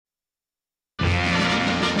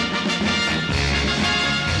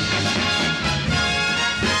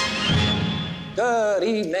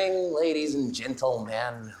evening, ladies and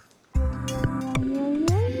gentlemen. We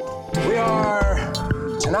are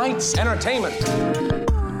tonight's entertainment.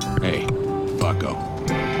 Hey, fucko.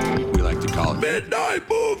 We like to call it Midnight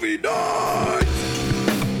Movie Night!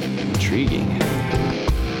 Intriguing.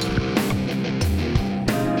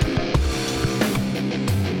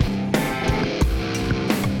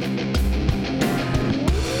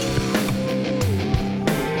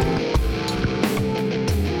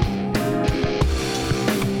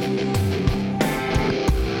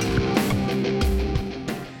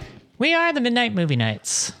 We are the Midnight Movie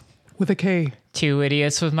Nights. With a K. Two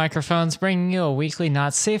idiots with microphones bringing you a weekly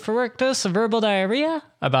not safe for work dose of verbal diarrhea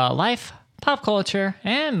about life, pop culture,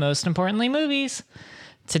 and most importantly, movies.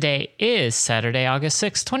 Today is Saturday, August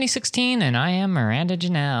 6, 2016, and I am Miranda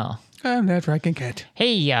Janelle. I'm that Franken Cat.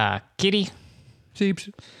 Hey, kitty. Seeps.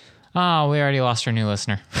 Oh, we already lost our new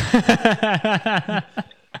listener.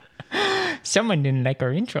 Someone didn't like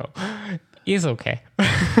our intro. It's okay.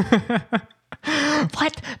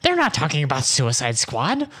 What? They're not talking about Suicide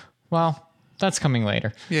Squad? Well, that's coming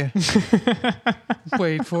later. Yeah.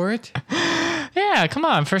 Wait for it. Yeah, come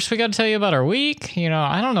on. First, we got to tell you about our week. You know,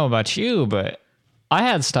 I don't know about you, but I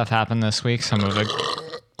had stuff happen this week. Some of it.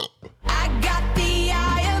 I got the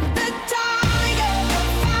eye of the tiger,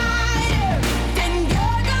 fighter, then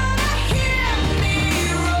you're gonna hear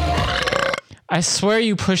me roar. I swear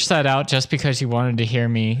you pushed that out just because you wanted to hear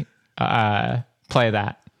me play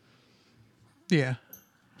that. Yeah.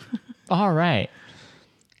 All right.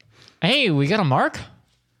 Hey, we got a Mark?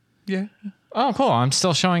 Yeah. Oh, cool. I'm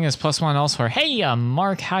still showing his +1 elsewhere. Hey,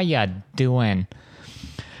 Mark, how ya doing?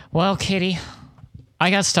 Well, kitty,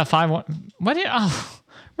 I got stuff I want. What? Oh,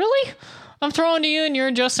 really? I'm throwing to you and you're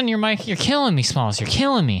adjusting your mic. You're killing me, Smalls. You're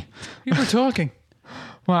killing me. You were talking.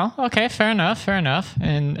 Well, okay, fair enough.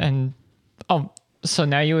 And oh, so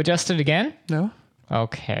now you adjust it again? No?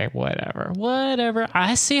 Okay, whatever.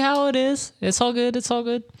 I see how it is. It's all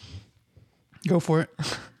good. Go for it.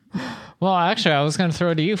 Well, actually, I was going to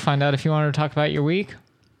throw it to you, find out if you wanted to talk about your week.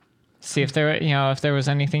 See if there was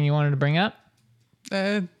anything you wanted to bring up.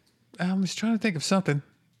 I was trying to think of something.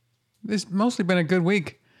 It's mostly been a good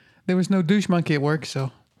week. There was no douche monkey at work,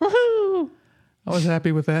 so Woohoo! I was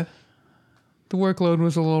happy with that. The workload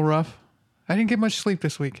was a little rough. I didn't get much sleep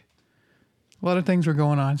this week. A lot of things were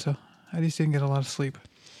going on, so I just didn't get a lot of sleep.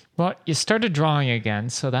 Well, you started drawing again,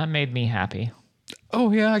 so that made me happy.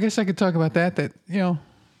 Oh, yeah, I guess I could talk about that. That, we're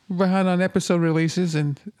behind on episode releases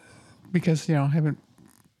and because, I haven't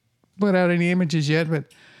put out any images yet,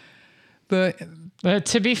 but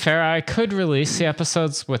To be fair, I could release the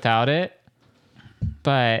episodes without it,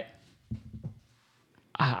 but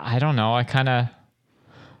I don't know. I kind of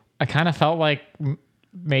felt like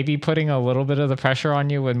maybe putting a little bit of the pressure on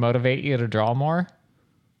you would motivate you to draw more.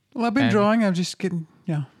 Well, I've been drawing. I'm just getting,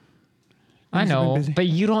 I things have been know, busy. but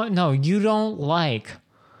you don't like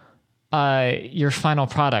your final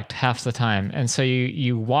product half the time. And so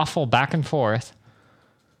you waffle back and forth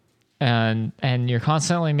and you're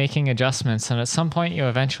constantly making adjustments. And at some point you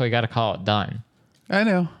eventually got to call it done. I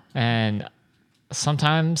know. And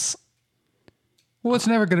sometimes, Well, it's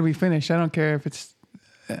never going to be finished. I don't care if it's,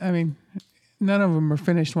 none of them are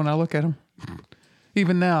finished when I look at them.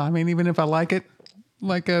 Even now, even if I like it,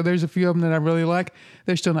 there's a few of them that I really like,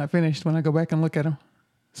 they're still not finished when I go back and look at them.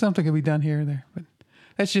 Something could be done here or there, but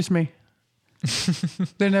that's just me.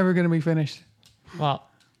 They're never going to be finished. well,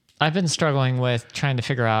 I've been struggling with trying to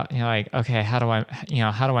figure out, okay, how do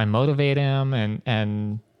I motivate him?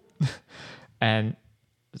 And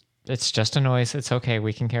it's just a noise. It's okay.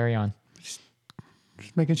 We can carry on. Just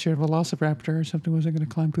making sure a velociraptor or something wasn't going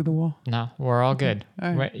to climb through the wall. No, we're all good.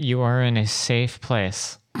 All right. You are in a safe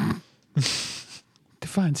place.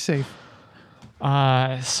 Define safe.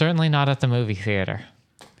 Certainly not at the movie theater.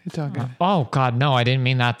 It's all good. Oh, God, no, I didn't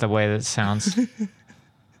mean that the way that it sounds.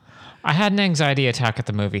 I had an anxiety attack at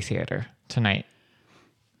the movie theater tonight.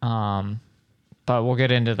 But we'll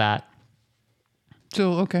get into that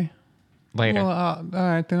So, okay. later. Well, all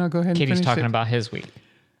right, then I'll go ahead and Katie's finish talking it. about his week.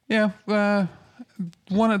 Yeah,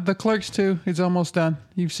 one of the Clerks 2 is almost done.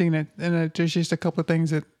 You've seen it, and there's just a couple of things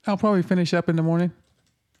that I'll probably finish up in the morning.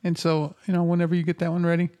 And so, whenever you get that one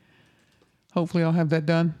ready, hopefully I'll have that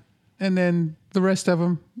done. And then the rest of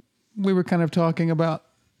them, we were kind of talking about,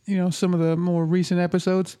 some of the more recent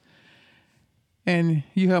episodes. And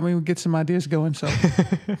you helped me get some ideas going, so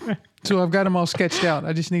so I've got them all sketched out.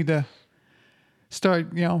 I just need to start,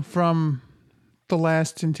 from the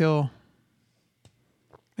last until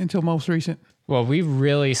most recent. Well, we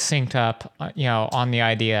really synced up, on the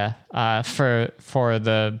idea for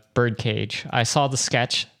the birdcage. I saw the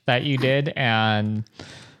sketch that you did, and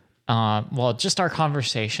just our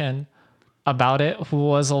conversation about it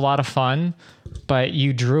was a lot of fun, but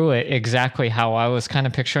you drew it exactly how I was kind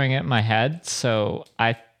of picturing it in my head. So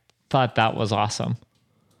I thought that was awesome.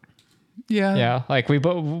 Yeah. Yeah. Like we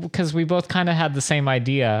both kind of had the same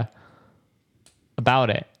idea about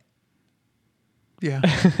it. Yeah.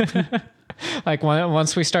 Like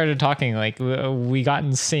once we started talking, like we got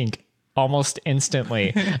in sync almost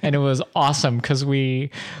instantly, and it was awesome because we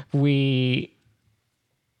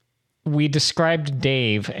described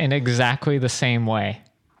Dave in exactly the same way.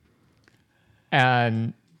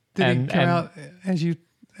 And Did it come out as you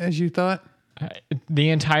thought? the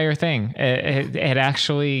entire thing, it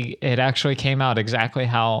actually came out exactly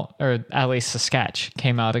how, or at least the sketch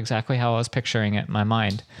came out exactly how I was picturing it in my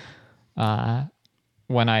mind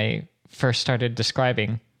when I first started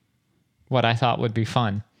describing what I thought would be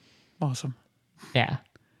fun. Awesome. Yeah.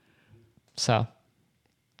 So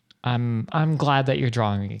I'm glad that you're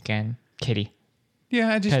drawing again, Kitty.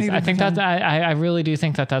 Yeah, I just Because needed I think the time. that I really do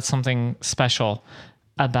think that that's something special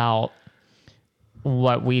about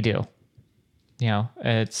what we do. You know,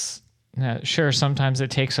 it's sure sometimes it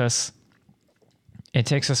takes us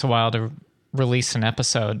a while to release an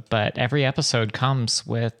episode, but every episode comes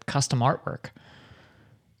with custom artwork.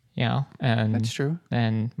 You know, and That's true.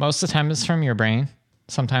 And most of the time it's from your brain.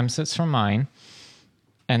 Sometimes it's from mine,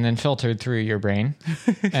 and then filtered through your brain,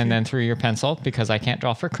 and then through your pencil because I can't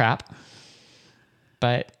draw for crap.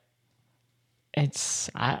 But it's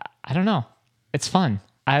I don't know. It's fun.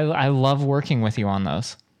 I love working with you on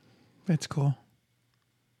those. That's cool.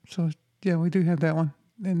 So yeah, we do have that one,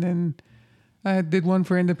 and then I did one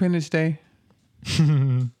for Independence Day.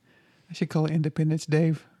 I should call it Independence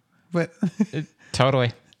Dave, but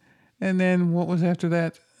Totally. and then what was after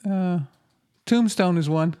that? Tombstone is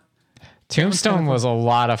one. Tombstone was a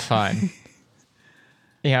lot of fun.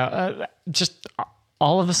 Yeah, just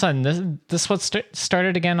all of a sudden, this what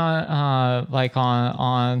started again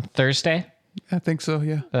on Thursday. I think so.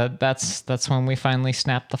 Yeah. That's when we finally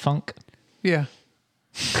snapped the funk. Yeah.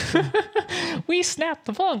 We snapped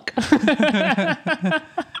the funk. I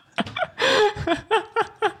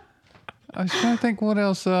was trying to think what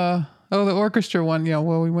else. The orchestra one. Yeah,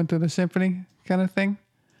 where we went to the symphony kind of thing.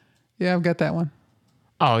 Yeah, I've got that one.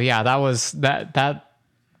 Oh yeah, that was that.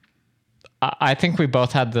 I think we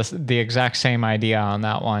both had the exact same idea on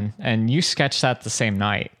that one, and you sketched that the same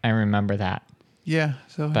night. I remember that. Yeah,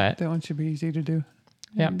 so But- that one should be easy to do.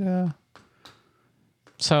 Yep. And,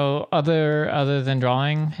 So other than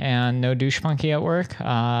drawing and no douche monkey at work.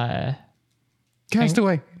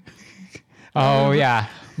 Castaway. Oh yeah,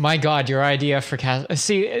 my God, your idea for cast.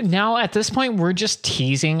 See, now at this point we're just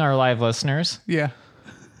teasing our live listeners. Yeah.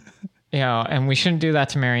 You know, and we shouldn't do that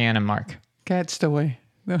to Marianne and Mark. Catstaway.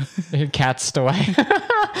 No. Cats away.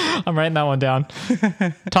 I'm writing that one down.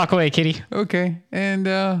 Talk away, kitty. Okay. And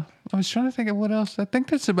I was trying to think of what else. I think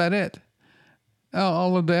that's about it.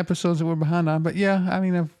 All of the episodes that we're behind on. But yeah, I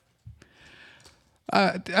mean,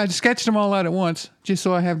 I sketched them all out at once just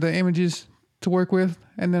so I have the images to work with.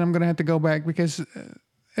 And then I'm going to have to go back because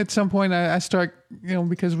at some point I start,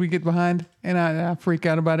 because we get behind and I freak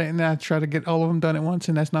out about it and I try to get all of them done at once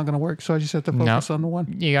and that's not going to work. So I just have to focus on the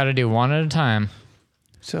one. You got to do one at a time.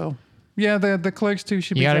 So yeah, the Clerks 2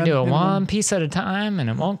 should be You got to done do it in one piece at a time, and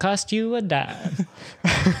it won't cost you a dime.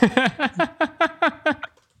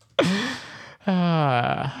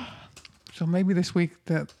 So maybe this week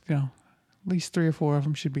that, at least 3 or 4 of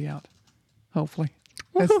them should be out. Hopefully.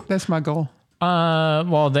 That's my goal.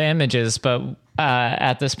 Well, the images, but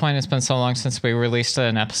at this point, it's been so long since we released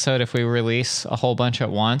an episode. If we release a whole bunch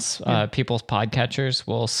at once, people's podcatchers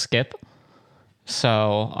will skip.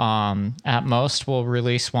 So at most, we'll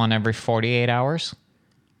release one every 48 hours.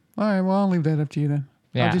 All right, well, I'll leave that up to you then.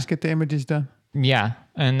 Yeah. I'll just get the images done. Yeah,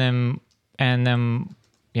 and then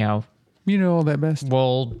You know all that best.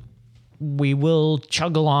 we will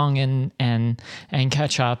chug along and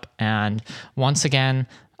catch up. And once again,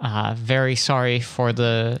 very sorry for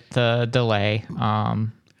the delay.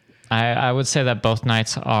 I would say that both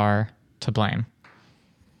nights are to blame.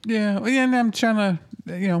 Yeah, and I'm trying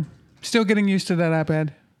to, still getting used to that iPad.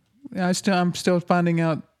 I'm still finding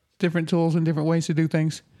out different tools and different ways to do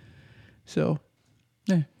things. So,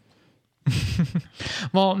 yeah.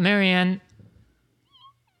 Well, Marianne,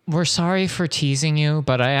 we're sorry for teasing you,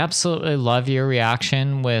 but I absolutely love your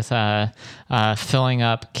reaction with filling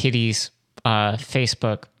up Kitty's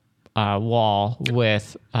Facebook wall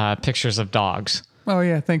with pictures of dogs. Oh,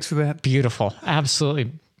 yeah, thanks for that. Beautiful.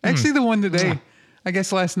 Absolutely. Actually, the one today, I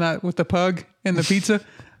guess last night with the pug and the pizza,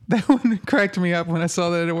 that one cracked me up when I saw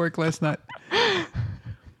that at work last night.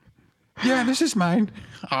 Yeah, this is mine.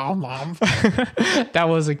 Oh, Mom. That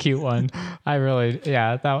was a cute one.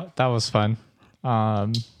 That was fun.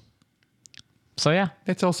 So yeah.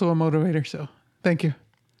 That's also a motivator, so thank you.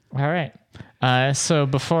 All right. So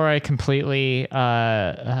before I completely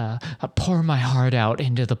pour my heart out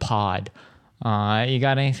into the pod, you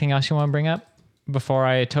got anything else you want to bring up before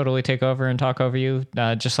I totally take over and talk over you,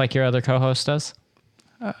 just like your other co-host does?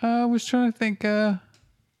 I was trying to think. No,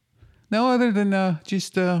 other than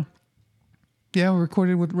just we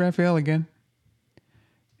recorded with Raphael again.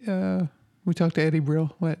 We talked to Eddie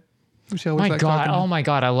Brill. What? Which I always like talking to. Oh my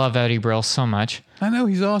God, I love Eddie Brill so much. I know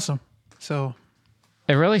he's awesome. So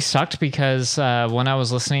It really sucked because when I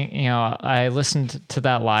was listening, I listened to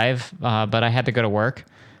that live, but I had to go to work,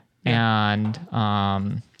 and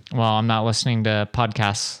I'm not listening to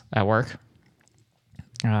podcasts at work,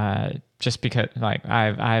 just because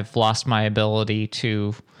I've lost my ability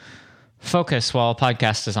to focus while a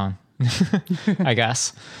podcast is on, I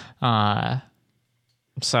guess.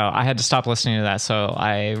 So I had to stop listening to that. So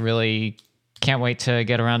I really can't wait to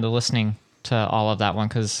get around to listening to all of that one,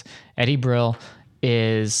 because Eddie Brill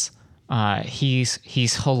is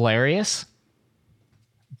he's hilarious,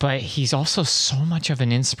 but he's also so much of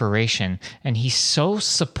an inspiration, and he's so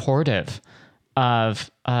supportive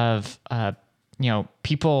of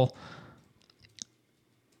people.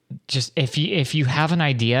 Just if you have an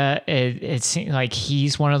idea, it seems like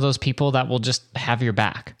he's one of those people that will just have your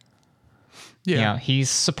back. yeah,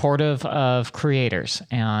 He's supportive of creators,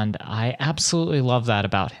 and I absolutely love that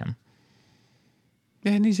about him.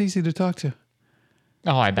 yeah, and he's easy to talk to.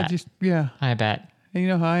 Oh, I bet. I bet. And you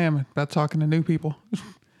know how I am about talking to new people.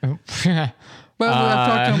 You But I've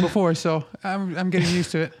talked to him before, so I'm getting used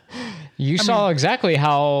to it. saw exactly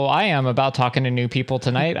how I am about talking to new people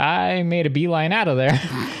tonight. I made a beeline out of there.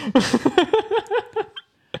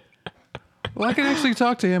 Well, I could actually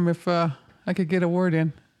talk to him if I could get a word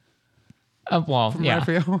in. Yeah.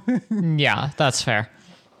 Raphael. Yeah, that's fair.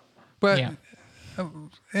 But Yeah.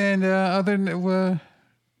 and other than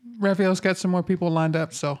Raphael's got some more people lined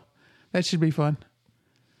up, so that should be fun.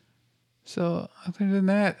 So other than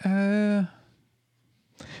that,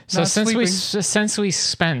 So not since we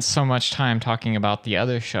spent so much time talking about the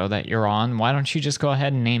other show that you're on, why don't you just go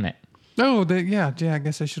ahead and name it? I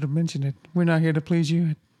guess I should have mentioned it. We're not here to please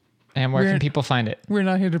you. And where can people find it? We're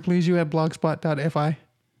not here to please you at blogspot.fi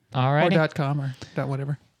All right. or .com or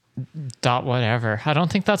 .whatever. .whatever. I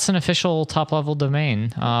don't think that's an official top level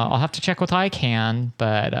domain. I'll have to check with ICANN,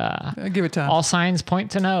 but Give it time. all signs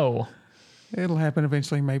point to no. It'll happen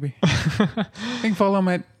eventually, maybe. You can follow him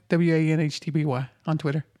at WANHTBY on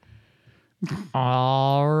Twitter.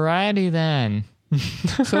 Alrighty then.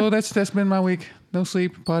 So that's been my week. No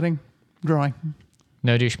sleep, potting, drawing.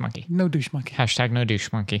 No douche monkey. No douche monkey. Hashtag no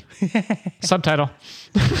douche monkey. Subtitle.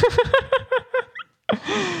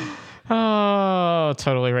 Oh,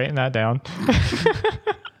 totally writing that down.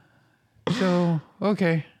 So,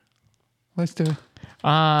 okay. Let's do it.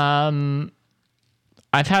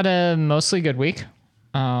 I've had a mostly good week.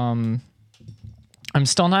 I'm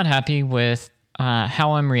still not happy with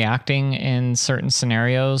how I'm reacting in certain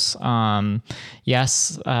scenarios.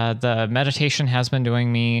 Yes, the meditation has been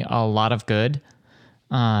doing me a lot of good.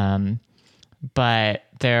 But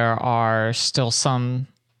there's still some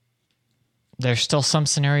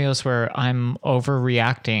scenarios where I'm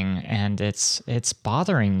overreacting, and it's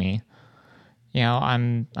bothering me.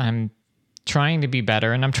 I'm trying to be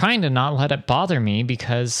better, and I'm trying to not let it bother me,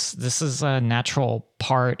 because this is a natural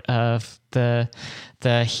part of the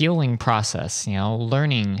healing process,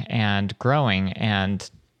 learning and growing, and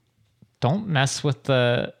don't mess with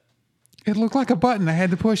the... It looked like a button. I had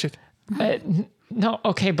to push it. No,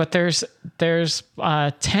 okay, but there's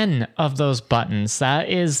 10 of those buttons. That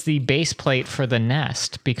is the base plate for the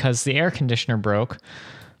Nest, because the air conditioner broke.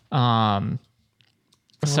 So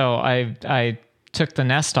I took the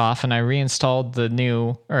Nest off, and I reinstalled I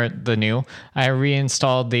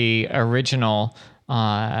reinstalled the original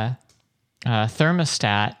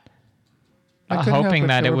thermostat, hoping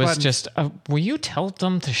that it was buttons. Just. Will you tell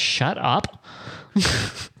them to shut up?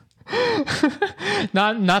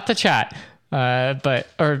 Not the chat,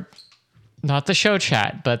 or not the show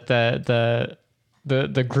chat, but the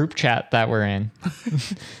group chat that we're in.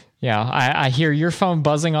 Yeah, I hear your phone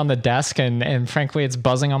buzzing on the desk, and frankly, it's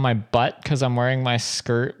buzzing on my butt because I'm wearing my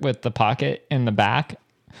skirt with the pocket in the back.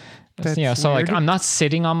 That's so weird. like I'm not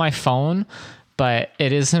sitting on my phone, but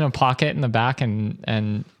it is in a pocket in the back,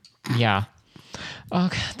 and yeah. Oh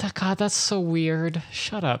God, that's so weird.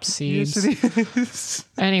 Shut up, Seeds. Yes, it is.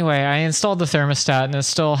 Anyway, I installed the thermostat, and it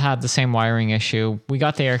still had the same wiring issue. We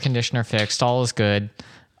got the air conditioner fixed. All is good.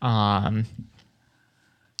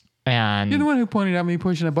 And You're the one who pointed out me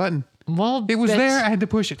pushing a button. well, It was that's- there. I had to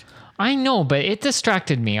push it. I know, but it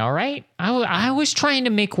distracted me. All right, I was trying to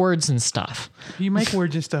make words and stuff. You make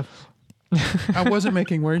words and stuff. I wasn't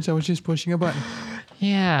making words. I was just pushing a button.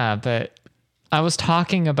 Yeah, but I was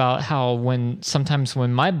talking about how sometimes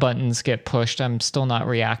when my buttons get pushed, I'm still not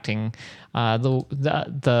reacting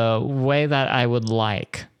the way that I would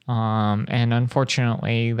like. And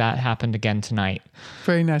unfortunately, that happened again tonight.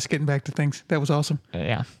 Very nice getting back to things. That was awesome.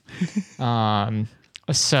 Yeah.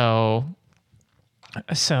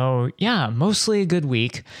 So yeah, mostly a good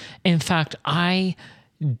week. In fact, I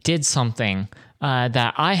did something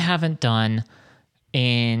that I haven't done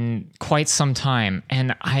in quite some time,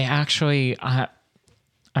 and I'm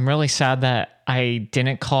really sad that I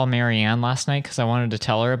didn't call Marianne last night because I wanted to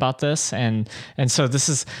tell her about this, and so this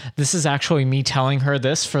is actually me telling her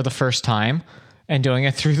this for the first time and doing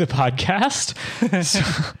it through the podcast.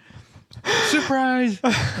 Surprise.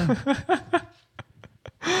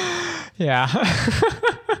 Yeah.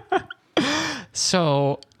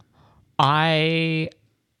 So I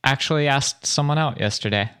actually asked someone out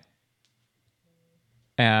yesterday.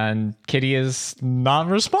 And Kitty is not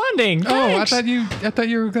responding. Oh, I Thanks. thought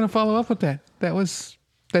you were going to follow up with that.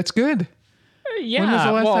 That's good. Yeah. When was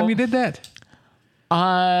the last time you did that?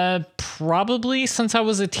 Probably since I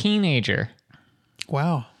was a teenager.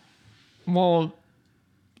 Wow. Well,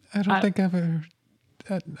 I don't think I've ever.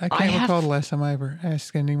 I can't recall the last time I ever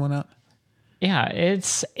asked anyone out. yeah,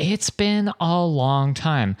 it's been a long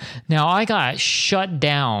time. Now I got shut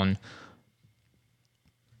down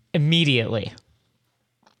immediately.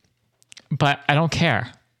 But I don't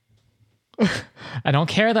care. I don't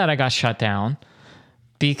care that I got shut down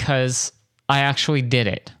because I actually did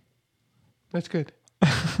it. That's good.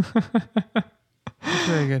 That's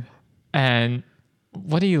very good. And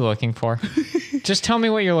what are you looking for? Just tell me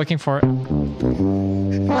what you're looking for. Sorry,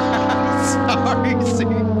 see.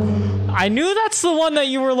 I knew that's the one that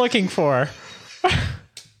you were looking for.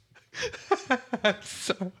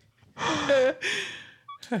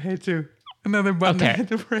 I had to. Another button I Okay. had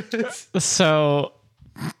to press. So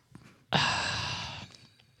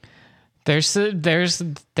there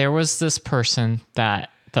was this person that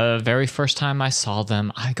the very first time I saw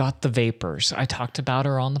them, I got the vapors. I talked about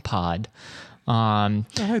her on the pod.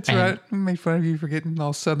 That's And- right. I made fun of you for getting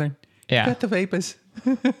all southern. Yeah. Got the vapors.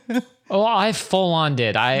 Oh, I full on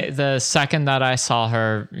did. The second that I saw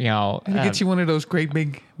her, And it gets you one of those great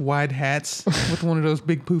big wide hats with one of those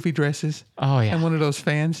big poofy dresses. Oh, yeah. And one of those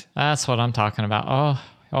fans. That's what I'm talking about.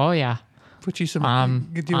 Oh yeah. Put you some.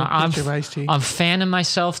 Get you a picture of iced tea. I'm fanning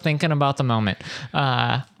myself, thinking about the moment.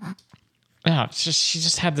 Yeah, it's just, she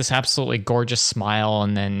just had this absolutely gorgeous smile,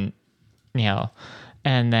 and then,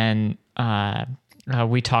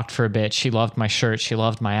 we talked for a bit. She loved my shirt. She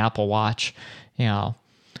loved my Apple Watch. And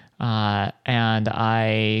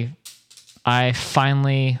I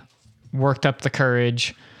finally worked up the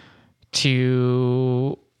courage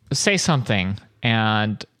to say something,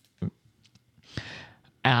 and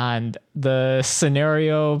the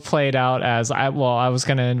scenario played out as I was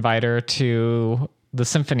going to invite her to the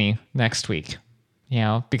symphony next week,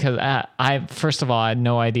 because I first of all, I had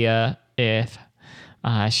no idea if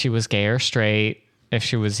she was gay or straight, if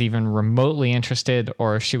she was even remotely interested,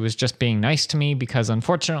 or if she was just being nice to me, because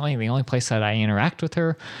unfortunately the only place that I interact with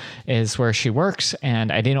her is where she works, and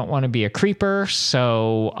I didn't want to be a creeper,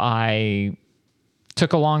 so I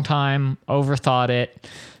took a long time, overthought it.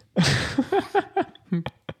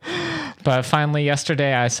 But finally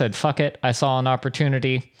yesterday I said, fuck it. I saw an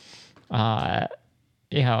opportunity. When I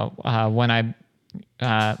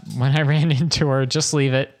ran into her, just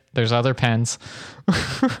leave it. There's other pens.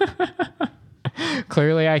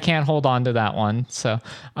 Clearly I can't hold on to that one. So,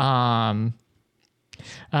 for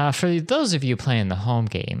those of you playing the home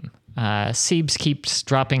game, Siebes keeps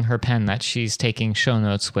dropping her pen that she's taking show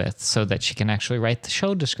notes with so that she can actually write the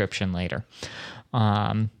show description later.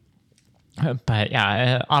 But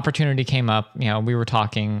yeah, opportunity came up, we were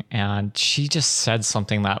talking, and she just said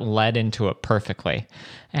something that led into it perfectly.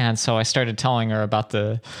 And so I started telling her about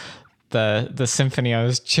the symphony. I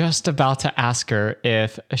was just about to ask her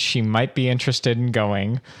if she might be interested in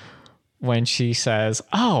going when she says,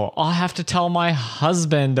 "Oh, I'll have to tell my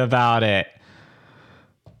husband about it."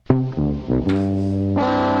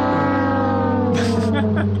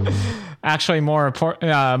 Actually, more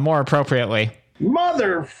appropriately.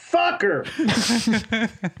 Motherfucker!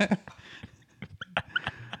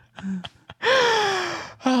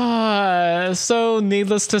 So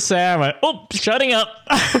needless to say, I went, "Oh, shutting up."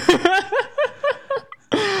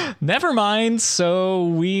 Never mind. So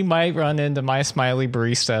we might run into my smiley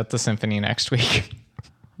barista at the symphony next week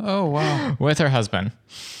Oh, wow. with her husband.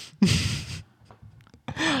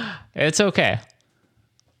 It's okay.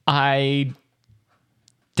 I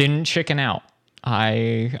didn't chicken out.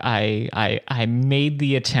 I made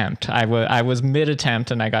the attempt. I was mid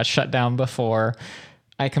attempt and I got shut down before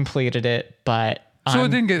I completed it, but So it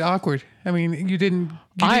didn't get awkward. I mean, you didn't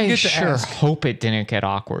I get to sure ask. hope it didn't get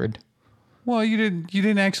awkward. Well, you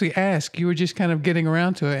didn't actually ask. You were just kind of getting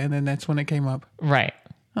around to it, and then that's when it came up. Right.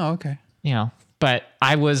 Oh, okay. You know, but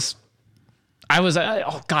I was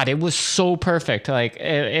oh God, it was so perfect. Like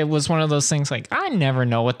it was one of those things like I never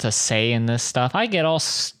know what to say in this stuff. I get all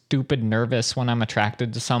stupid nervous when I'm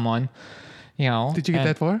attracted to someone, you know. Did you get and-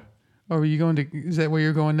 that far? Or were you going to, is that where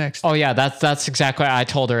you're going next? Oh yeah, that's exactly what I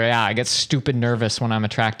told her. Yeah, I get stupid nervous when I'm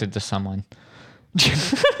attracted to someone.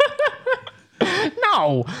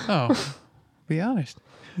 No. Oh, be honest.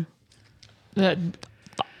 That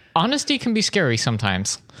honesty can be scary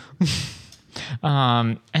sometimes.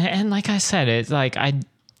 And like I said, it's like I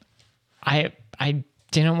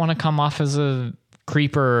didn't want to come off as a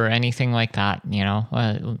creeper or anything like that, you know.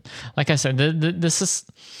 Like I said, this is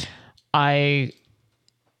I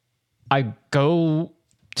go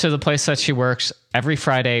to the place that she works every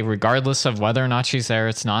Friday, regardless of whether or not she's there.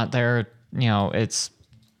 It's not there, you know. It's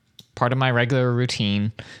part of my regular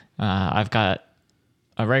routine. I've got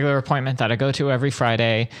a regular appointment that I go to every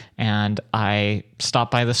Friday, and I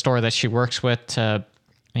stop by the store that she works with to,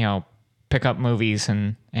 you know, pick up movies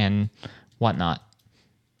and whatnot.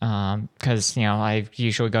 Because you know, I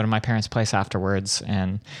usually go to my parents' place afterwards,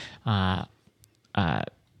 and I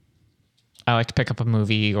like to pick up a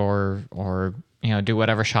movie or you know, do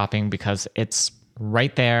whatever shopping because it's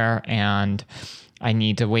right there, and I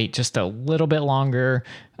need to wait just a little bit longer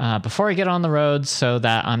before I get on the road so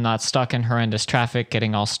that I'm not stuck in horrendous traffic,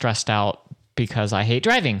 getting all stressed out because I hate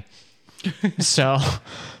driving. so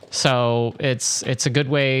it's a good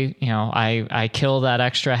way, you know. I kill that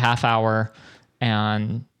extra half hour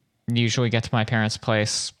and usually get to my parents'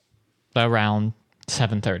 place around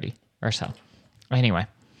 7:30 or so. Anyway.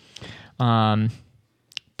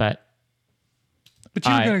 But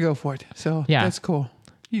you were I- going to go for it. So Yeah. that's cool.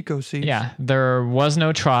 You go see. Yeah, there was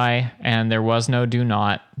no try and there was no do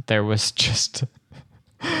not. There was just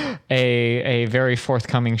a very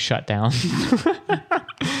forthcoming shutdown.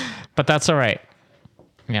 But that's all right.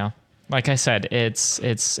 You know, like I said, it's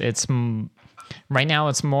right now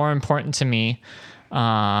it's more important to me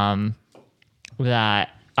that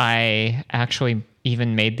I actually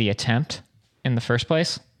even made the attempt in the first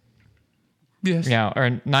place. Yes. Yeah,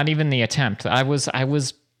 or not even the attempt. I was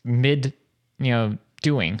mid, you know,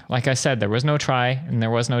 doing. Like I said, there was no try and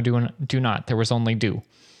there was no do not. There was only do.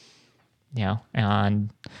 You know, and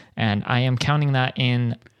I am counting that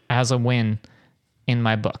in as a win in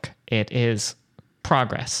my book. It is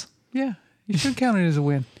progress. Yeah. You should count it as a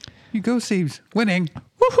win. You go, Sieves. Winning.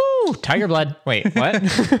 Woohoo! Tiger blood. Wait, what?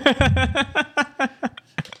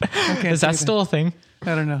 Is that still a thing?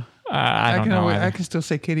 I don't know. I don't know. I can still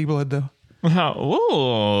say kitty blood, though.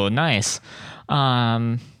 Ooh, nice.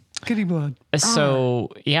 Kitty blood. So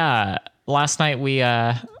yeah, last night we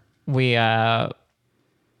at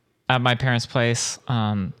my parents' place.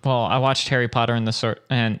 Well, I watched Harry Potter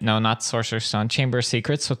and not Sorcerer's Stone, Chamber of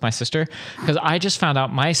Secrets with my sister because I just found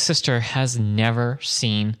out my sister has never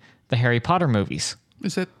seen the Harry Potter movies.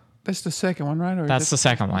 That's the second one, right? Or is That's that the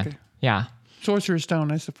second one. Okay. Yeah, Sorcerer's Stone.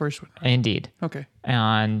 That's the first one. indeed. Okay.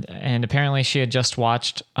 And apparently she had just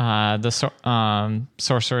watched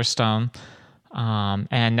Sorcerer's Stone.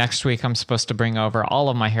 And next week I'm supposed to bring over all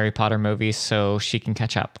of my Harry Potter movies so she can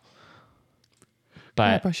catch up.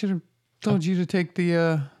 But I should have told you to take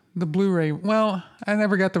the Blu-ray. Well, I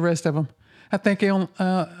never got the rest of them. I think I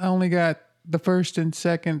only got the first and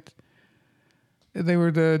second. They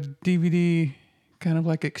were the DVD kind of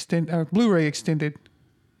like Blu-ray extended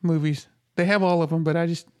movies. They have all of them, but I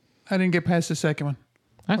didn't get past the second one.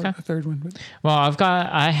 okay. Or the third one. But Well,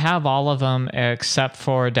 I have all of them except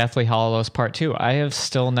for Deathly Hallows Part 2. I have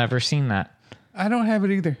still never seen that. I don't have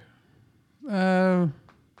it either. I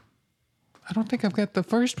don't think I've got the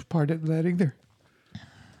first part of that either.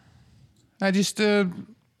 I just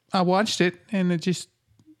I watched it and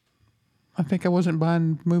I think I wasn't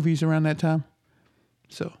buying movies around that time.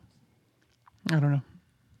 So I don't know.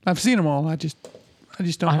 I've seen them all. I just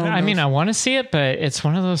don't know. I mean, I want to see it, but it's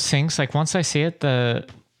one of those things it's once I see it,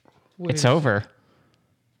 it's over,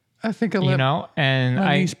 I think I you let know? And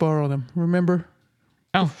my niece borrow them. Remember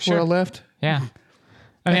oh, where I sure. left? Yeah.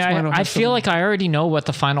 I mean, That's why I don't I have feel some- like I already know what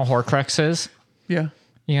the final Horcrux is, Yeah.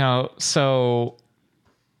 you know, so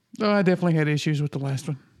Oh, I definitely had issues with the last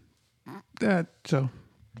one. So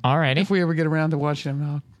alrighty. if we ever get around to watching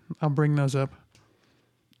them, I'll bring those up.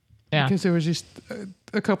 Yeah. Because there was just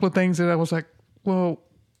a couple of things that I was like, well,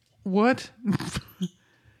 what?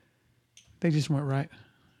 They just weren't right.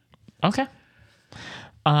 Okay.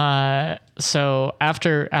 So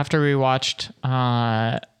after we watched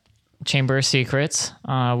Chamber of Secrets,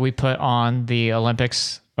 we put on the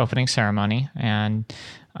Olympics opening ceremony and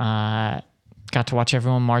got to watch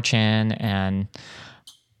everyone march in, and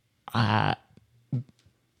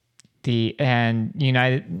the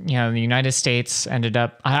United States ended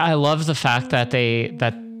up. I love the fact that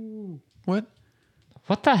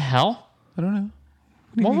what the hell? I don't know.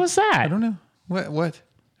 What was that? I don't know. What?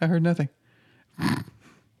 I heard nothing.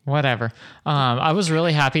 Whatever. I was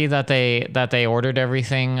really happy that they ordered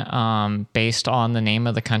everything based on the name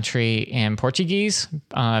of the country in Portuguese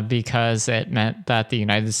because it meant that the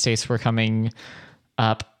United States were coming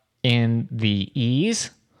up in the E's.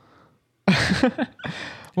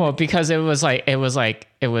 Well, because it was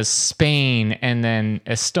Spain and then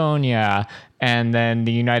Estonia and then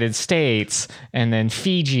the United States and then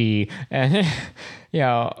Fiji and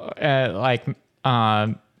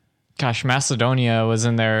Macedonia was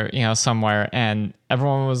in there, somewhere, and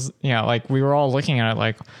everyone was, we were all looking at it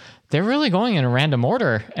like they're really going in a random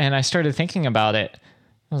order. And I started thinking about it.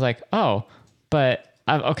 I was like, oh, but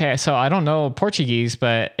okay, so I don't know Portuguese,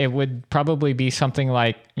 but it would probably be something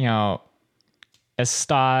like,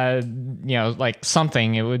 like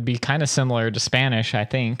something. It would be kind of similar to Spanish, I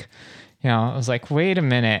think. I was like, wait a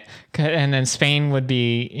minute. And then Spain would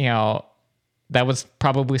be, that would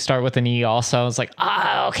probably start with an E also. I was like,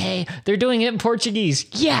 okay, they're doing it in Portuguese.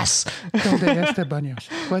 Yes. Donde está baños?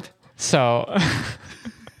 What?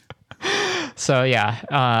 So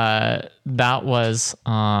yeah, that was,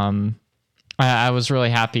 I was really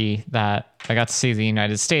happy that I got to see the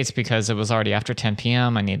United States because it was already after 10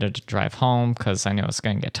 p.m. I needed to drive home because I knew I was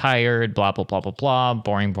going to get tired, blah, blah, blah, blah, blah.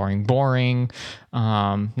 Boring.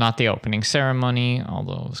 Not the opening ceremony,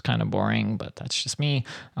 although it was kind of boring, but that's just me.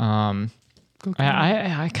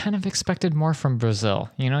 I kind of expected more from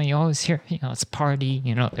Brazil. You always hear, it's a party,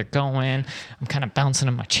 they're going. I'm kind of bouncing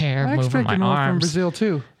in my chair, I moving my expected more from arms Brazil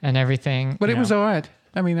too, and everything. but it was all right.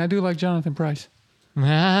 I mean, I do like Jonathan Pryce. Big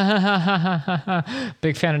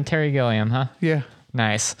fan of Terry Gilliam, huh? Yeah.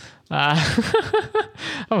 Nice.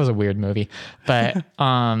 That was a weird movie, but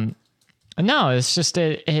no, it's just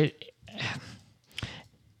it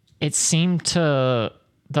seemed to.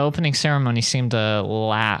 The opening ceremony seemed to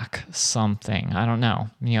lack something. I don't know.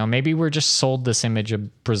 Maybe we're just sold this image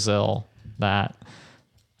of Brazil that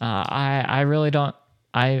I really don't.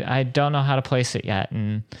 I don't know how to place it yet.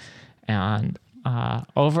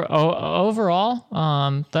 Overall,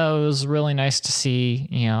 that was really nice to see.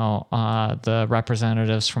 The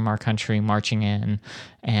representatives from our country marching in,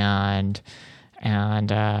 and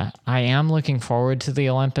I am looking forward to the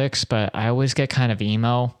Olympics, but I always get kind of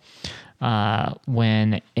emo.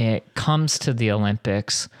 When it comes to the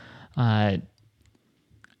Olympics,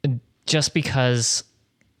 just because,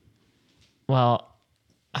 well,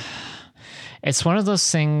 it's one of those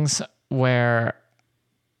things where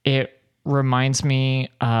it reminds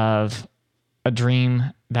me of a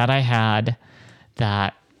dream that I had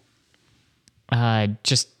that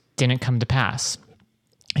just didn't come to pass.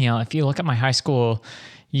 If you look at my high school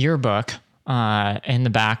yearbook, in the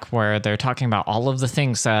back where they're talking about all of the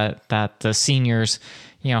things that the seniors,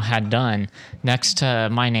 had done. Next to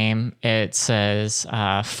my name, it says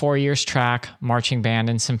 4 years track, marching band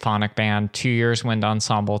and symphonic band, 2 years wind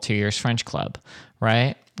ensemble, 2 years French club,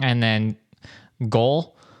 right? And then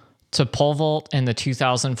goal to pole vault in the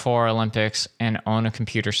 2004 Olympics and own a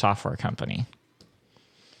computer software company.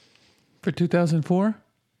 For 2004?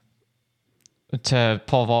 To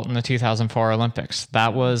pole vault in the 2004 Olympics.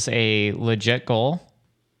 That was a legit goal.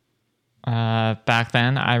 Back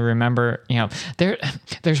then, I remember,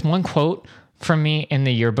 there's one quote from me in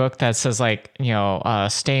the yearbook that says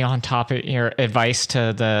stay on top of your advice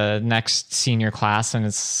to the next senior class. And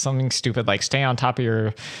it's something stupid like stay on top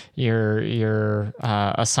of your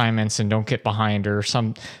assignments and don't get behind, or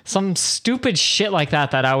some stupid shit like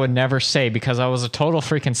that I would never say because I was a total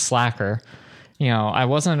freaking slacker. I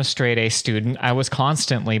wasn't a straight A student. I was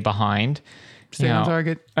constantly behind. Stay on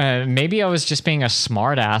target. Maybe I was just being a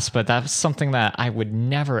smart ass, but that's something that I would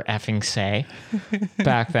never effing say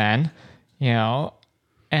back then,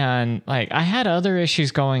 and I had other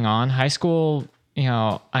issues going on. High school,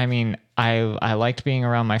 I liked being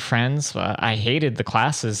around my friends. I hated the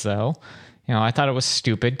classes though. I thought it was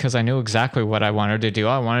stupid because I knew exactly what I wanted to do.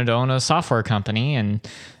 I wanted to own a software company,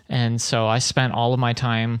 and so I spent all of my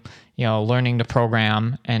time learning to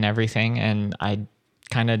program and everything, and I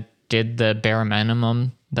kind of did the bare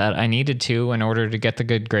minimum, that I needed to in order to get the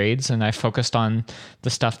good grades, and I focused on the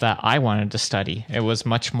stuff that I wanted to study. It was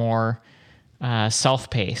much more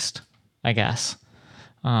self-paced, I guess.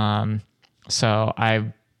 So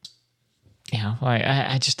I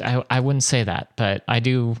wouldn't say that, but I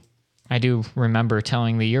do remember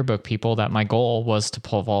telling the yearbook people that my goal was to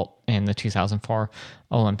pole vault in the 2004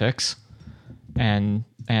 Olympics and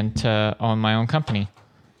to own my own company.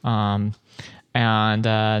 And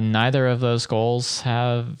neither of those goals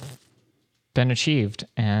have been achieved.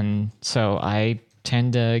 And so I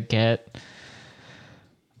tend to get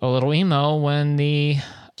a little emo when the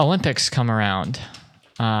Olympics come around.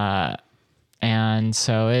 And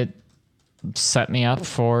so it set me up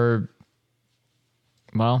for,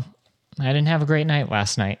 well, I didn't have a great night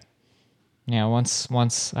last night. Yeah,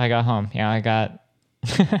 once I got home. Yeah, I got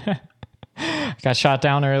got shot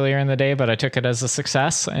down earlier in the day, but I took it as a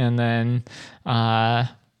success, and then got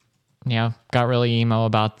really emo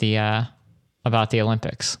about the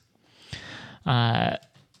Olympics. But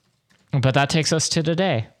that takes us to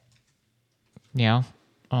today.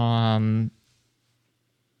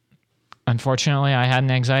 Unfortunately, I had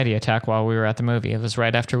an anxiety attack while we were at the movie. It was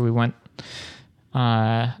right after we went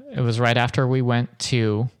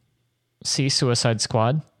to see Suicide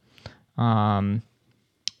Squad.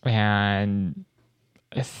 And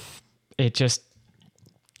it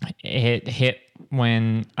hit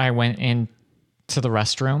when I went into the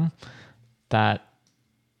restroom that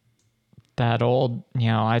old,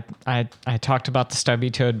 I talked about the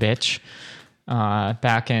stubby-toed bitch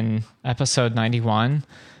back in episode 91,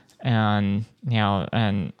 and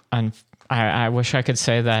I wish I could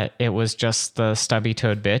say that it was just the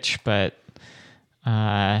stubby-toed bitch, but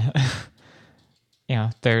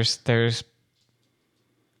there's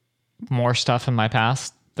more stuff in my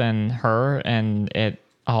past than her, and it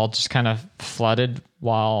all just kind of flooded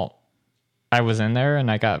while I was in there, and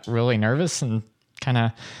I got really nervous and kind of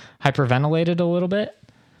hyperventilated a little bit.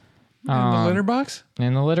 In the litter box?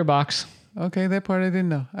 In the litter box. Okay, that part I didn't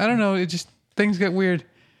know. I don't know. It just, things get weird.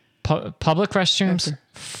 Public restrooms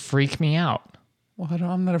freak me out. Well,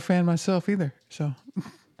 I'm not a fan myself either, so.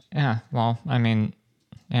 Yeah, well, I mean,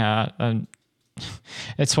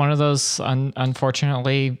 it's one of those,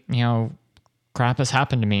 unfortunately, crap has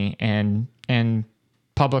happened to me in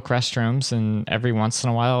public restrooms, and every once in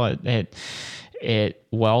a while it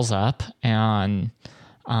wells up, and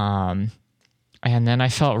then I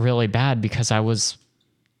felt really bad because I was,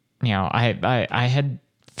 I had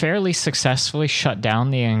fairly successfully shut down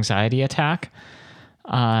the anxiety attack,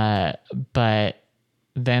 but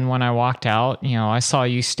then when I walked out, I saw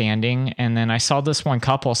you standing, and then I saw this one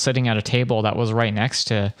couple sitting at a table that was right next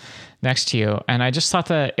to you. And I just thought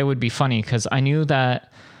that it would be funny because I knew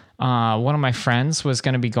that one of my friends was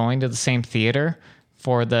going to be going to the same theater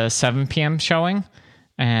for the 7 p.m. showing.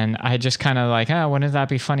 And I just kind of like, wouldn't that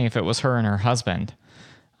be funny if it was her and her husband?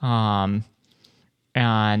 And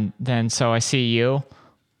then so I see you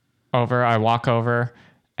I walk over,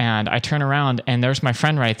 and I turn around, and there's my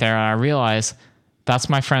friend right there. And I realize that's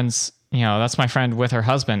my friend with her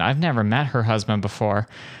husband. I've never met her husband before.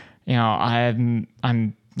 I'm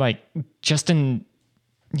like just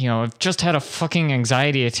I've just had a fucking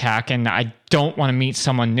anxiety attack, and I don't want to meet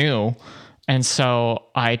someone new. And so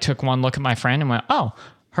I took one look at my friend and went, oh,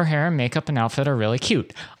 her hair and makeup and outfit are really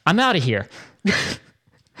cute. I'm out of here.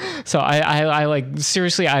 So I like,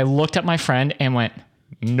 seriously, I looked at my friend and went,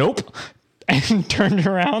 nope. And turned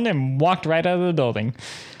around and walked right out of the building.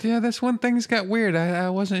 Yeah, that's when things got weird. I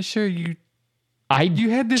wasn't sure you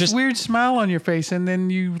had this weird smile on your face, and then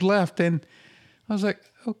you left, and I was like,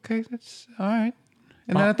 okay, that's all right.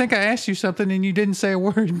 And then I think I asked you something, and you didn't say a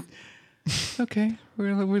word. Okay,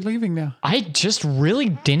 we're leaving now. I just really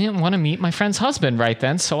didn't want to meet my friend's husband right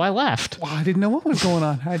then, so I left. Well, I didn't know what was going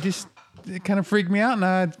on. It kind of freaked me out, and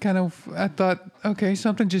I thought, okay,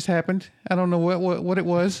 something just happened. I don't know what it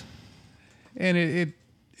was. And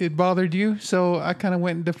it bothered you, so I kind of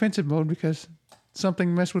went in defensive mode because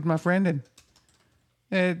something messed with my friend,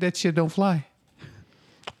 and that shit don't fly.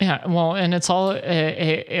 Yeah, well, and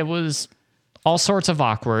it was all sorts of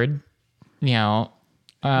awkward,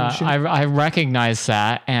 I recognize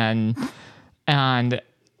that, and I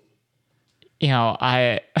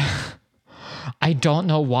don't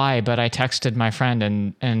know why, but I texted my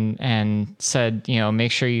friend and said,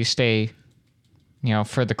 make sure you stay,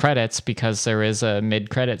 for the credits, because there is a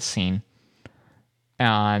mid-credits scene.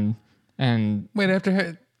 And wait, out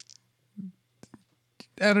of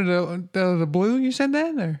the blue, you said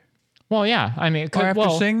that, or? Well, yeah. I mean, or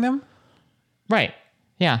after seeing them, right?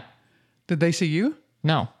 Yeah. Did they see you?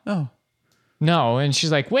 No. Oh. No, and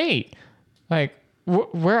she's like, wait, like,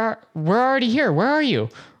 we're already here. Where are you?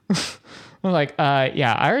 I'm like,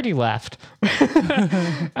 yeah, I already left.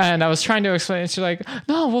 And I was trying to explain. She's like,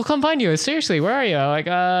 no, we'll come find you. Seriously, where are you? I'm like,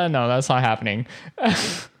 no, that's not happening.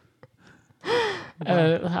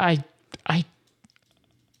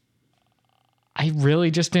 I really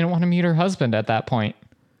just didn't want to meet her husband at that point.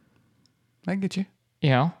 I get you. You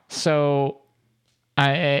know, so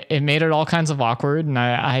it made it all kinds of awkward, and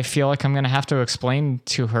I feel like I'm gonna have to explain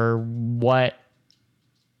to her what,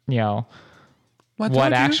 you know,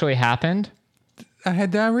 what actually happened. I had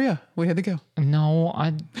diarrhea. We had to go. No,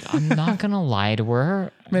 I'm not gonna lie to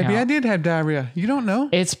her. Maybe You know, I did have diarrhea. You don't know.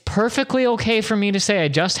 It's perfectly okay for me to say I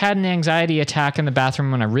just had an anxiety attack in the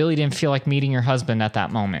bathroom when I really didn't feel like meeting your husband at that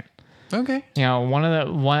moment. Okay. You know,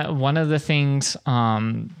 one of the things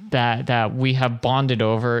that we have bonded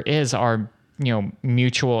over is our, you know,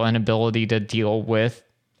 mutual inability to deal with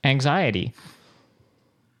anxiety.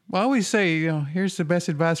 Well, I always say, you know, here's the best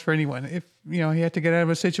advice for anyone. If, you know, you have to get out of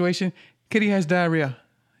a situation, Kitty has diarrhea.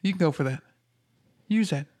 You can go for that. Use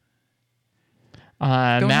that.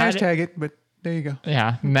 Don't hashtag it, but there you go.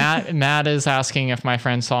 Yeah, Matt is asking if my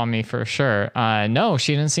friend saw me for sure. No,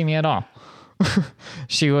 she didn't see me at all.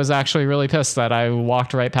 She was actually really pissed that I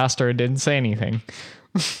walked right past her and didn't say anything.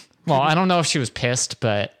 Well, I don't know if she was pissed,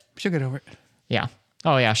 but She'll get over it. yeah.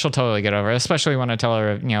 Oh yeah, she'll totally get over it, especially when I tell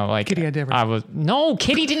her, you know, like Kitty had diarrhea. No,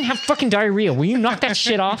 Kitty didn't have fucking diarrhea. Will you knock that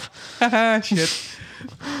shit off? Shit.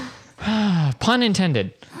 Pun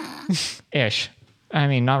intended. Ish. I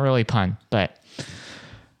mean, not really pun, but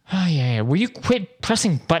yeah. Will you quit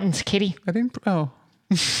pressing buttons, Kitty? I didn't. Oh.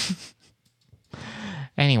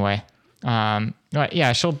 Anyway, but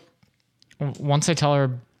yeah, she'll, once I tell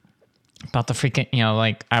her about the freaking, you know,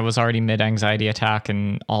 like I was already mid anxiety attack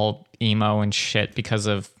and all emo and shit because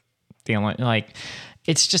of the, like,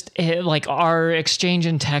 it's just like our exchange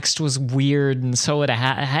in text was weird. And so it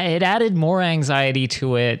added more anxiety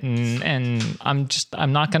to it. And I'm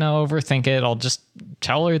not going to overthink it. I'll just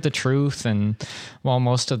tell her the truth and, well,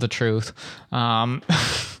 most of the truth. A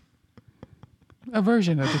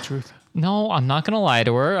version of the truth. No, I'm not going to lie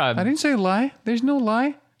to her. I didn't say lie. There's no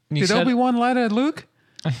lie. Did said- Obi-Wan lie to Luke?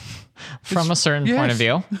 From a certain point of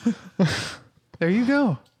view. There you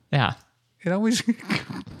go. Yeah. It always...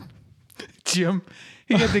 Jim,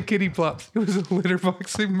 he had the kitty plops. It was a litter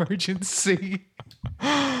box emergency.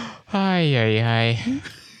 Ay.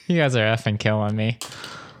 You guys are effing killing me.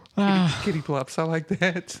 Kitty plops. I like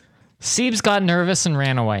that. Siebes got nervous and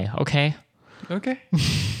ran away, okay? Okay.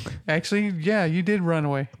 Actually, yeah, you did run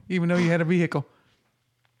away, even though you had a vehicle.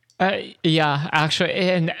 Yeah, actually,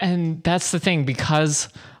 and that's the thing, because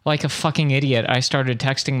like a fucking idiot, I started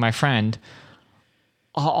texting my friend.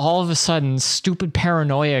 All of a sudden, stupid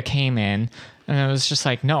paranoia came in, and I was just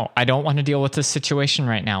like, no, I don't want to deal with this situation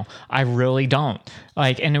right now. I really don't.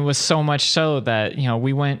 Like, and it was so much so that, you know,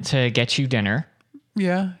 we went to get you dinner.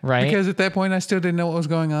 Yeah. Right. Because at that point, I still didn't know what was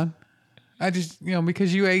going on. I just, you know,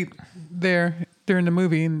 because you ate there during the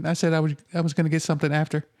movie, and I said I was going to get something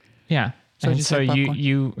after. Yeah. So I and just so had popcorn.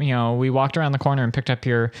 you know, we walked around the corner and picked up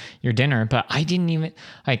your dinner, but I didn't even,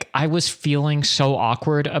 like, I was feeling so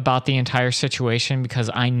awkward about the entire situation because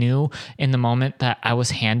I knew in the moment that I was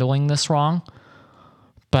handling this wrong.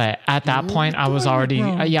 But at that point, I was already,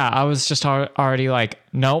 I was just already like,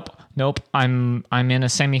 nope. I'm in a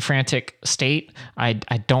semi-frantic state. I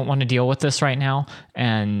don't want to deal with this right now.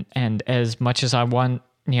 And as much as I want,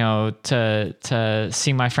 you know, to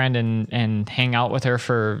see my friend and hang out with her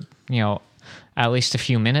for, you know, at least a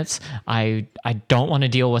few minutes, I don't want to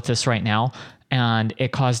deal with this right now. And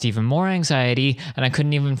it caused even more anxiety, and I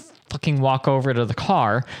couldn't even fucking walk over to the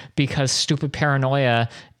car because stupid paranoia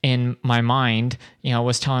in my mind, you know,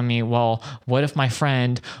 was telling me, well, what if my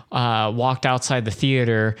friend walked outside the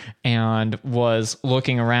theater and was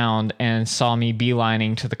looking around and saw me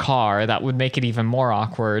beelining to the car? That would make it even more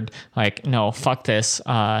awkward. Like, no, fuck this.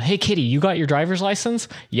 Hey, Kitty, you got your driver's license?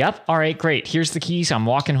 Yep. All right, great. Here's the keys. I'm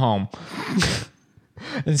walking home.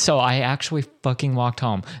 And so I actually fucking walked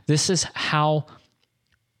home. This is how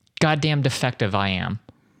goddamn defective I am.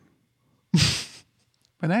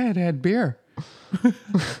 But I had beer.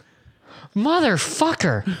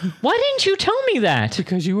 Motherfucker. Why didn't you tell me that?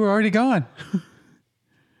 Because you were already gone.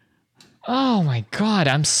 Oh my God.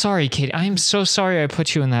 I'm sorry, Katie. I am so sorry I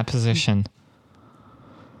put you in that position.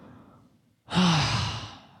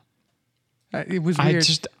 It was weird.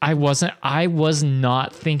 I was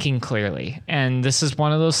not thinking clearly. And this is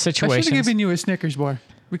one of those I should situations. have given you a Snickers bar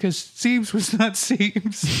because Siebes was not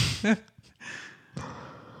Siebes.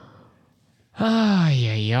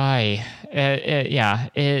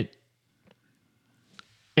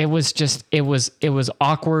 it was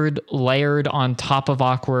awkward, layered on top of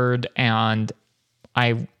awkward, and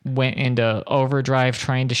I went into overdrive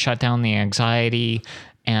trying to shut down the anxiety,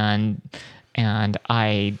 and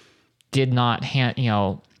I did not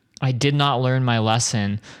I did not learn my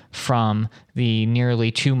lesson from the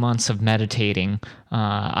nearly 2 months of meditating.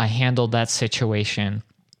 I handled that situation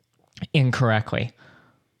incorrectly.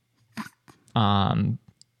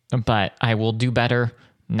 But I will do better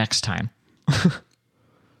next time.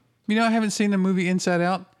 You know, I haven't seen the movie Inside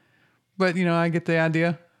Out, but, you know, I get the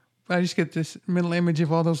idea. I just get this mental image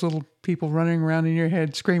of all those little people running around in your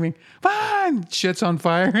head screaming, "Fine!" Shit's on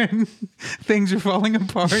fire and things are falling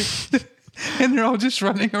apart. And they're all just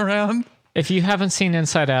running around. If you haven't seen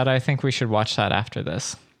Inside Out, I think we should watch that after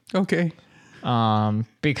this. Okay.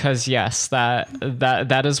 Because yes,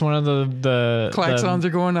 that is one of the Klaxons are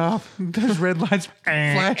going off. There's red lights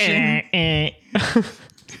flashing.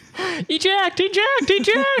 Eject!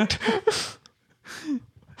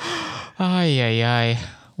 Ay, ay, ay.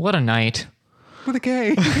 What a night. With a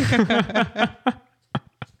K.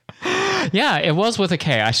 Yeah, it was with a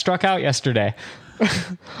K. I struck out yesterday.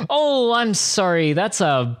 Oh, I'm sorry. That's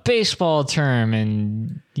a baseball term,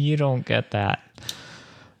 and you don't get that.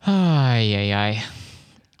 Ay, ay, ay.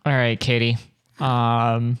 All right, Katie.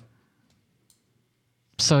 So,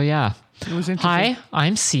 yeah. It was interesting. Hi,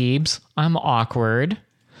 I'm Siebes. I'm awkward.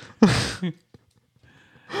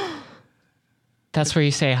 That's where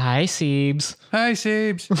you say, hi, Siebes. Hi,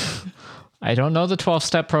 Sabes. I don't know the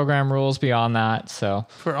 12-step program rules beyond that, so.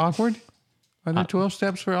 For awkward? Are there 12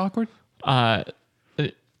 steps for awkward? I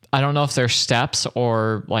don't know if there's steps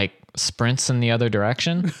or, like, sprints in the other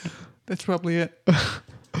direction. That's probably it.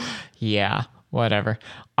 Yeah, whatever.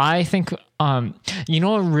 I think, you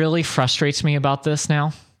know what really frustrates me about this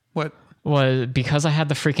now? What? Was because I had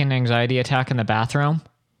the freaking anxiety attack in the bathroom.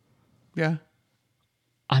 Yeah.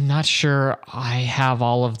 I'm not sure I have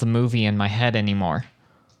all of the movie in my head anymore.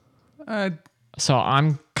 So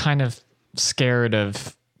I'm kind of scared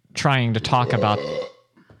of trying to talk about.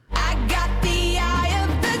 I got the eye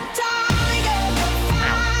of the tiger, the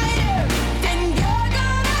fighter, then you're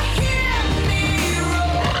gonna hear me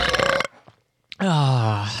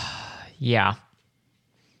roar. Yeah.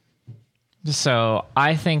 So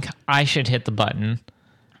I think I should hit the button,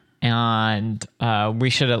 and we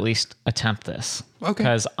should at least attempt this. Okay.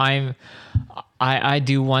 Because I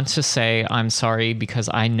do want to say I'm sorry, because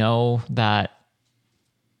I know that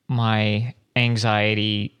my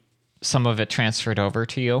anxiety, some of it transferred over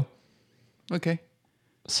to you. Okay.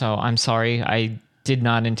 So I'm sorry. I did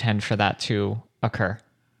not intend for that to occur.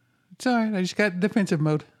 It's all right. I just got defensive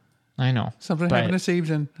mode. I know. Something but happened to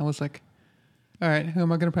Siebes, and I was like, all right, who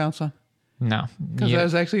am I going to pounce on? No. Because I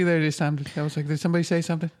was actually there this time. I was like, did somebody say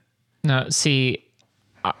something? No, see,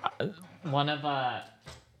 one of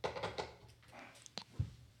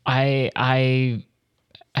I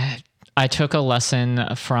took a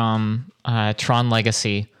lesson from Tron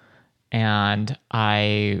Legacy, and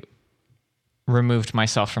I removed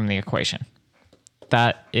myself from the equation.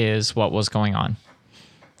 That is what was going on.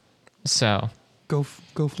 So Go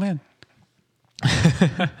Flynn.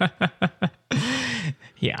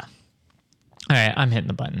 yeah. All right, I'm hitting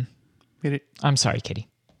the button. Hit it. I'm sorry, Kitty.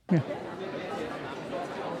 Yeah.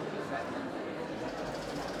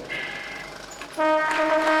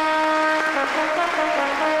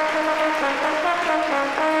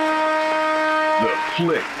 The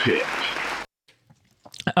Flick Pit.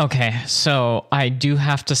 Okay, so I do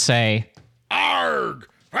have to say, Arg!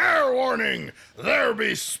 Fair warning! There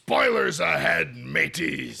be spoilers ahead,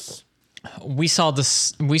 mateys. we saw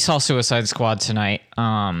Suicide Squad tonight.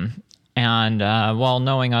 And well,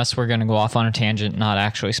 knowing us, we're going to go off on a tangent, not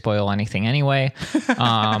actually spoil anything anyway.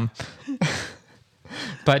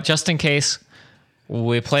 But just in case,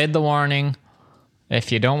 we played the warning.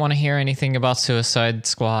 If you don't want to hear anything about Suicide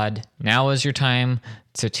Squad, now is your time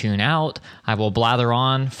to tune out. I will blather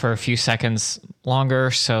on for a few seconds longer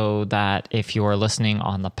so that if you are listening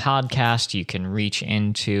on the podcast, you can reach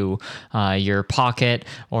into your pocket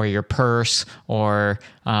or your purse or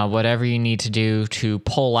whatever you need to do to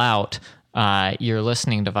pull out your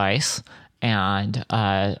listening device and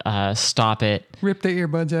stop it. Rip the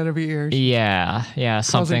earbuds out of your ears. Yeah,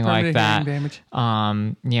 something like that.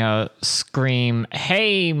 Scream,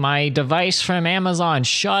 "Hey, my device from Amazon,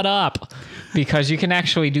 shut up," because you can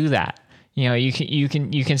actually do that. You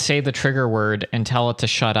can say the trigger word and tell it to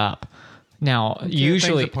shut up. Now, Tear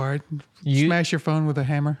usually, things apart. Smash your phone with a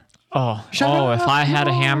hammer. if I had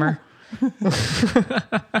a hammer,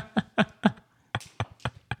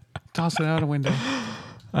 Toss it out a window.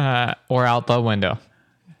 or out the window.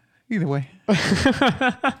 Either way.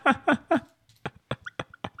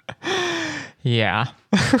 Yeah.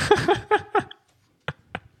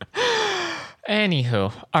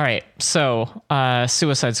 Anywho, all right. So,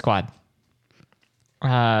 Suicide Squad.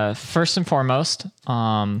 First and foremost,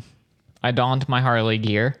 I donned my Harley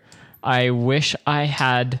gear. I wish I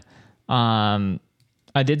had.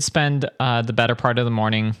 I did spend the better part of the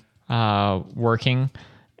morning working,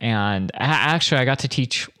 and actually, I got to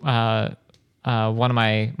teach one of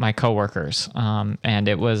my coworkers, and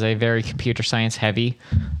it was a very computer science heavy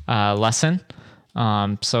lesson.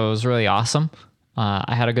 So it was really awesome.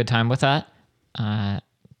 I had a good time with that.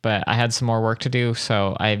 But I had some more work to do,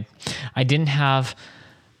 so I didn't have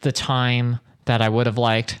the time that I would have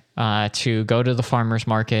liked to go to the farmer's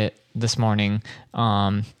market this morning,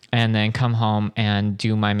 and then come home and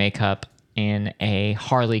do my makeup in a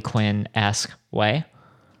Harley Quinn-esque way.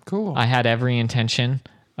 Cool. I had every intention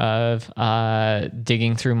of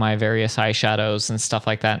digging through my various eyeshadows and stuff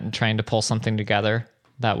like that and trying to pull something together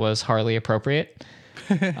that was Harley appropriate.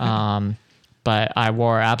 But I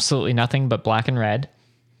wore absolutely nothing but black and red.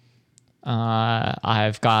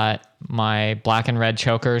 I've got my black and red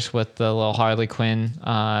chokers with the little Harley Quinn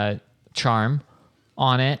charm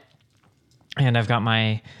on it. And I've got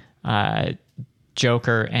my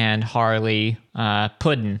Joker and Harley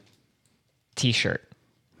puddin' t-shirt.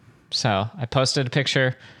 So I posted a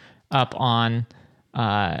picture up on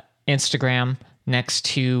Instagram next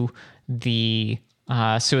to the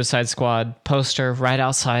Suicide Squad poster right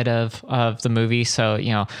outside of the movie. So,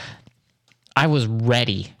 you know, I was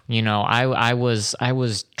ready. You know, I was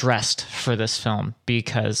dressed for this film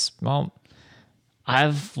because, well,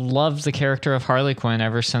 I've loved the character of Harley Quinn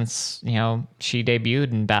ever since, you know, she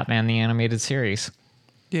debuted in Batman the Animated Series.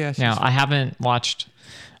 Yeah. Now, I haven't watched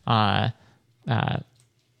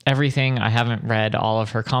everything. I haven't read all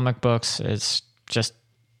of her comic books. It's just,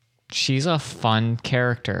 she's a fun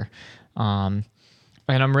character. And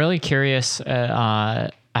I'm really curious.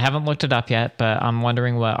 I haven't looked it up yet, but I'm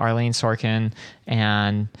wondering what Arlene Sorkin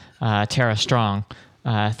and Tara Strong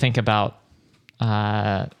think about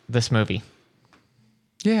this movie.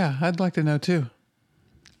 Yeah, I'd like to know too.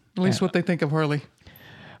 At least what they think of Harley.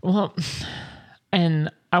 Well,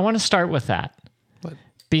 and I want to start with that. But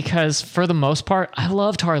Because for the most part, I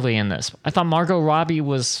loved Harley in this. I thought Margot Robbie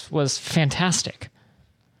was fantastic.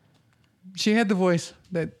 she had the voice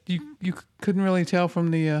that you couldn't really tell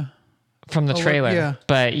from the Trailer. yeah.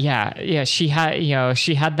 But yeah, she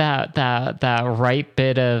had that right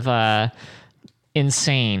bit of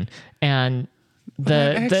insane, and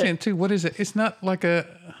that accent too. What is it? It's not like a.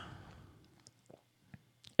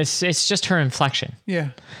 It's just her inflection. Yeah.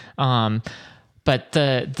 But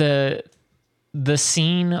the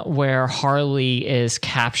scene where Harley is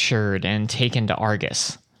captured and taken to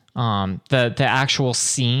Argus, the actual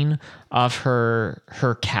scene of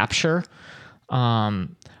her capture,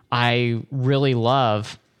 I really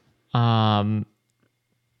love her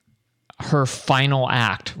final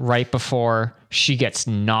act right before she gets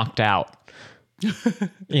knocked out.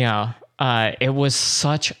 Yeah. It was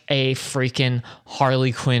such a freaking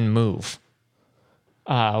Harley Quinn move.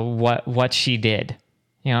 What she did.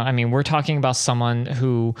 You know, I mean, we're talking about someone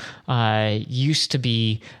who used to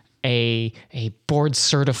be a board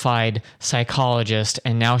certified psychologist,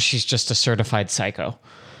 and now she's just a certified psycho.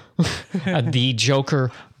 The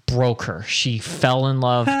Joker broke her. She fell in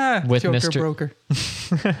love with Joker Mr. Broker.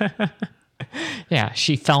 Yeah,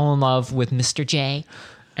 she fell in love with Mr. J,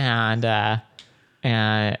 and I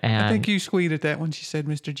think you squeaked at that when she said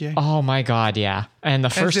Mr. J. oh my God, yeah. And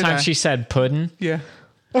the first did time I. she said puddin', Yeah.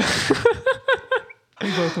 We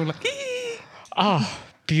both were like,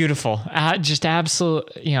 beautiful. Just absolute,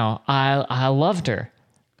 you know, I loved her.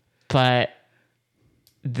 But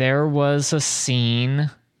there was a scene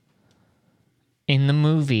in the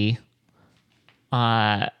movie.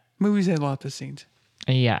 movies had lots of scenes.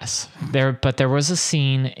 Yes. There was a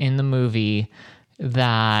scene in the movie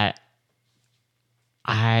that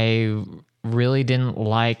I really didn't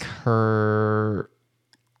like her.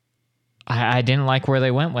 I didn't like where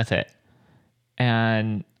they went with it.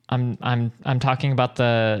 And I'm talking about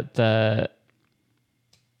the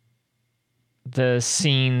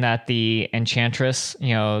scene that the Enchantress,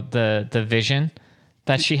 you know, the vision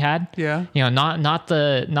that she had. Yeah. You know, not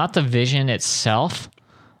the vision itself.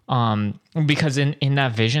 Because in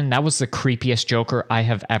that vision, that was the creepiest Joker I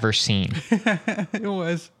have ever seen. It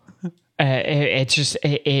was.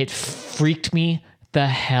 It freaked me the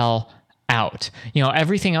hell out. You know,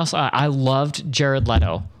 everything else, I loved Jared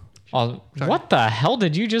Leto. What the hell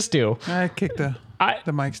did you just do? I kicked the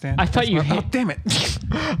mic stand. I thought you hit. Oh, damn it.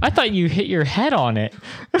 I thought you hit your head on it.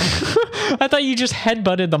 I thought you just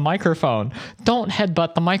headbutted the microphone. Don't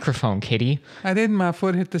headbutt the microphone, kitty. I did. My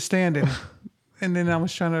foot hit the stand and and then I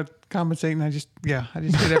was trying to compensate, and I just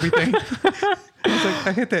hit everything. I was like,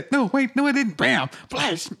 I hit that. No, wait, no, I didn't. Bam,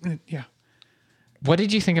 flash. Yeah, What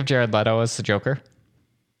did you think of Jared Leto as the Joker?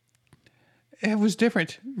 it was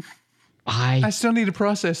different. I I still need to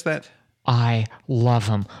process that. love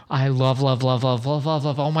him. I love.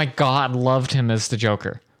 Oh my God, loved him as the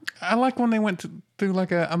Joker. I like when they went through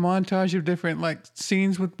like a montage of different like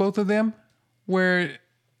scenes with both of them, where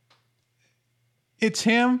it's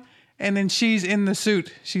him and then she's in the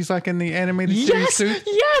suit. She's like in the animated series suit.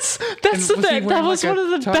 Yes, that's And was he that wearing, was like, one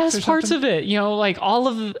a of the tux best or parts something? of it. You know, like all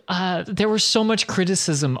of there was so much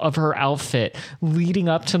criticism of her outfit leading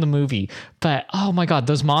up to the movie, but oh my God,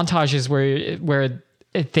 those montages where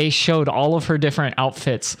they showed all of her different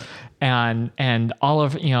outfits and all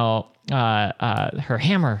of her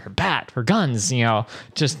hammer, her bat, her guns. You know,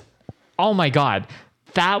 just oh my God,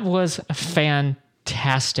 that was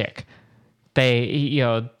fantastic. They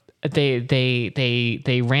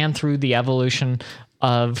ran through the evolution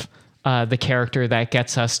of the character that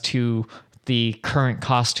gets us to the current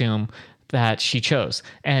costume that she chose,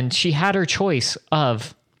 and she had her choice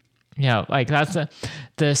of, like that's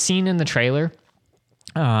the scene in the trailer.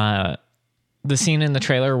 The scene in the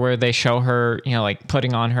trailer where they show her, like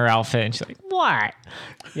putting on her outfit, and she's like, "What?"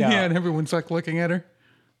 Yeah, and everyone's like looking at her,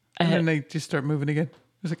 and then they just start moving again.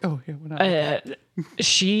 It's like, oh yeah, we're not.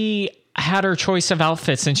 She had her choice of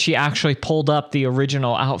outfits, and she actually pulled up the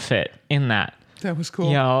original outfit in that. That was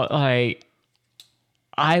cool. Like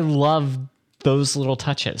I love those little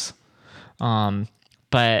touches.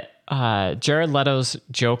 But Jared Leto's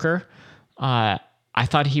Joker, I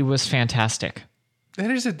thought he was fantastic. That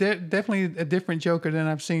is definitely a different Joker than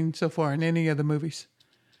I've seen so far in any of the movies.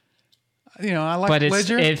 I like But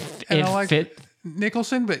Ledger it and I like fit.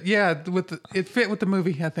 Nicholson, but yeah, it fit with the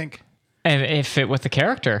movie, I think. And it fit with the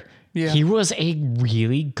character. Yeah. He was a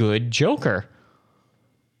really good Joker.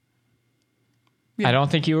 Yeah. I don't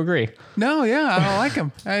think you agree. No, yeah, I like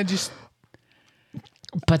him. I just,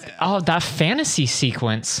 But that fantasy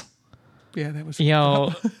sequence, yeah, that was.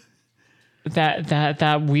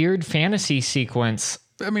 that weird fantasy sequence.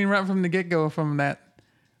 I mean, right from the get go, from that,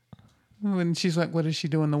 when she's like, "What is she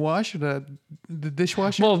doing? The wash or the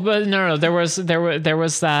dishwasher?" Well, but no, there was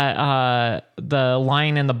that the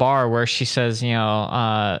line in the bar where she says,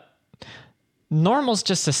 normal's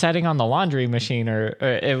just a setting on the laundry machine, or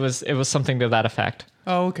it was something to that effect.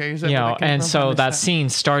 Oh, okay. Is that where that came And from? I so missed that scene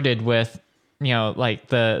started with, like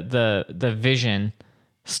the vision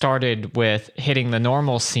started with hitting the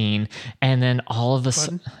normal scene, and then all of a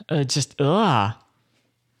sudden, just what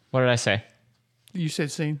did I say? You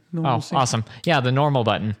said scene. Normal Oh, scene. awesome! Yeah, the normal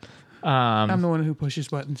button. I'm the one who pushes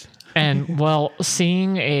buttons. And well,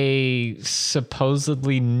 seeing a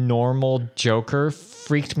supposedly normal Joker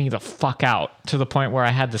freaked me the fuck out to the point where I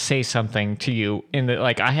had to say something to you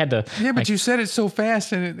I had to. Yeah, but you said it so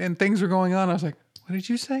fast, and things were going on. I was like, "What did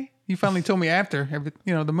you say?" You finally told me after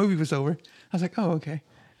the movie was over. I was like, "Oh, okay,"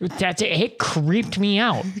 It creeped me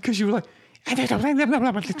out. because you were like, I did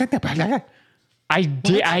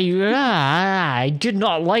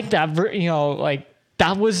not like that.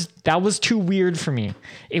 That was too weird for me.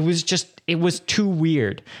 It was too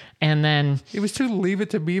weird. And then it was to leave it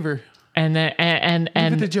to Beaver, and leave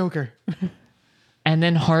it to Joker. and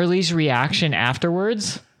then Harley's reaction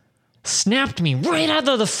afterwards snapped me right out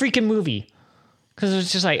of the freaking movie. Because it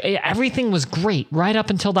was just like everything was great right up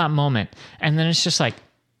until that moment, and then it's just like,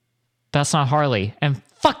 that's not Harley, and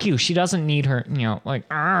fuck you. She doesn't need her.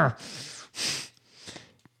 Argh.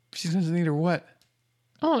 She doesn't need her what?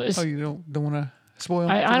 Oh, Oh, you don't want to spoil.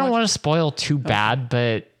 I don't want to spoil too bad,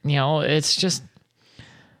 but it's just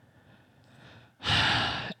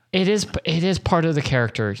it is part of the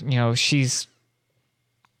character. She's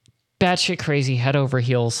batshit crazy, head over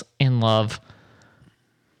heels in love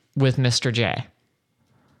with Mr. J.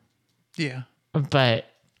 Yeah, But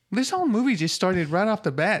this whole movie just started right off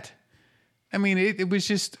the bat. I mean, it was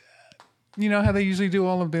just, how they usually do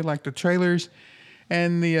all of the trailers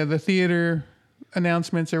and the theater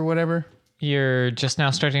announcements or whatever. you're just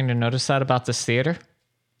now starting to notice that about this theater?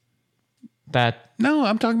 That No,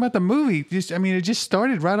 I'm talking about the movie. It just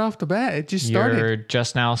started right off the bat. It just started. you're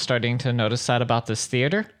just now starting to notice that about this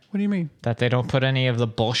theater? What do you mean? That they don't put any of the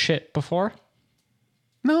bullshit before?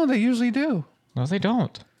 No, they usually do. No, they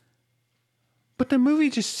don't. But the movie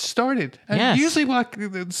just started. Yes.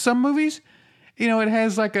 Usually, some movies, it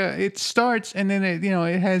has it starts and then it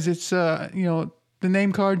has its the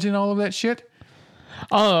name cards and all of that shit.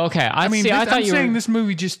 Oh, okay. I thought I'm you saying were... this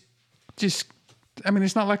movie just.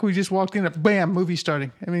 It's not like we just walked in and bam, movie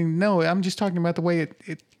starting. No, I'm just talking about the way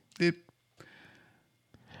it.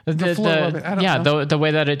 The flow of it. I don't know. the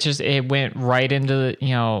way that it went right into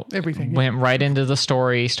the, Everything, went right into the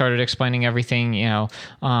story, started explaining everything.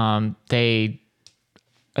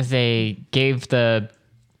 They gave the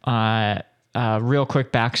real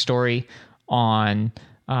quick backstory on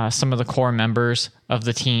some of the core members of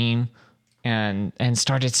the team, and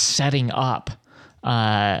started setting up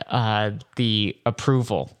the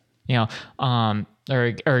approval, or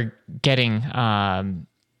getting.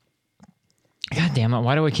 God damn it!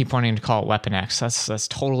 Why do I keep wanting to call it Weapon X? That's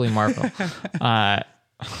totally Marvel. I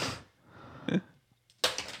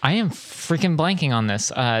am freaking blanking on this.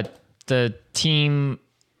 The team.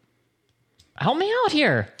 Help me out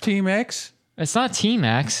here. Team X. It's not Team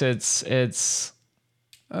X. It's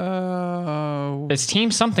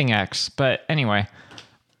Team something X. But anyway,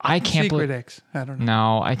 I can't Secret believe. X. I don't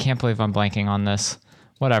know. No, I can't believe I'm blanking on this.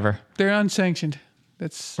 Whatever. They're unsanctioned.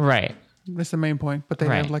 That's Right. the main point. But they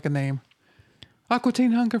Right. have like a name. Aqua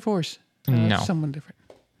Teen Hunger Force. No. Someone different.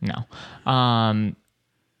 No.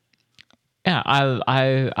 Yeah,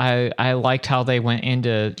 I liked how they went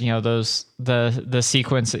into the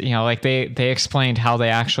sequence. Like they explained how they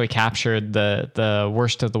actually captured the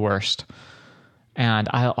worst of the worst, and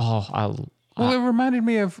Well, it reminded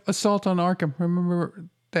me of Assault on Arkham. Remember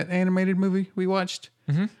that animated movie we watched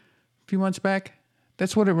a few months back?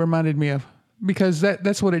 That's what it reminded me of, because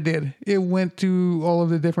that's what it did. It went to all of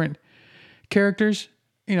the different characters,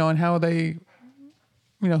 and how they,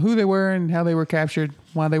 who they were and how they were captured,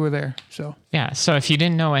 why they were there. So yeah. So if you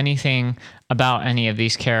didn't know anything about any of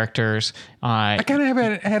these characters, I kind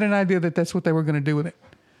of had an idea that that's what they were going to do with it.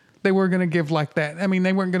 They were going to give like that. I mean,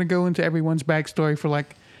 they weren't going to go into everyone's backstory for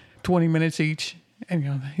like 20 minutes each. And,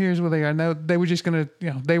 here's where they are. No, they were just going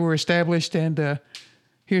to, they were established, and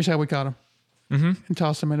here's how we caught them. And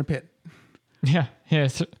toss them in a pit. yeah.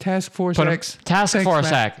 Task Force Put 'em- X. Task Thanks,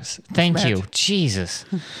 Force Matt. X. Thank Matt. you, Jesus.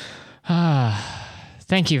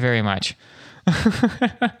 Thank you very much.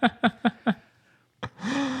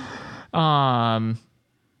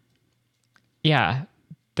 Yeah,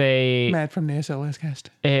 Matt from the SLS cast.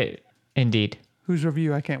 Indeed. Whose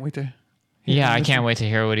review I can't wait to. Yeah, I can't wait to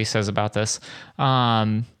hear what he says about this.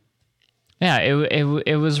 Yeah,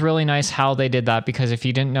 it was really nice how they did that, because if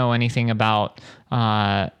you didn't know anything about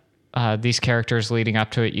these characters leading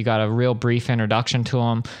up to it, you got a real brief introduction to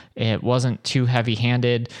them. It wasn't too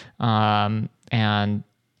heavy-handed, and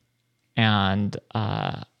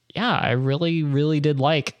yeah, I really did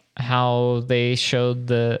like how they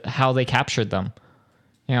showed how they captured them.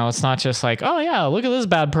 It's not just like, oh yeah, look at this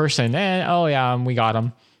bad person, and oh yeah, we got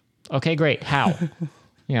him. Okay, great. How?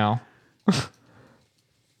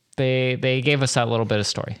 They gave us that little bit of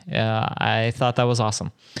story. I thought that was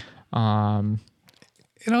awesome.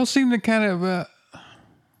 It all seemed to kind of,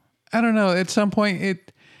 I don't know. At some point,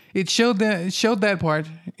 it showed that part.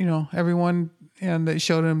 Everyone, and it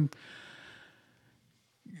showed them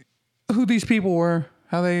who these people were,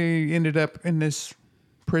 how they ended up in this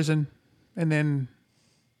prison, and then,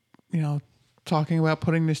 talking about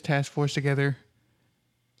putting this task force together.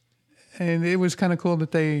 And it was kind of cool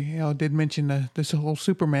that they, did mention this whole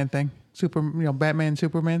Superman thing, Batman,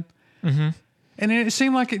 Superman. Mm-hmm. And it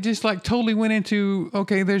seemed like it just like totally went into,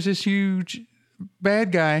 okay, there's this huge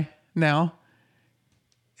bad guy now,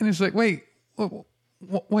 and it's like, wait,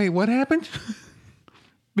 what happened?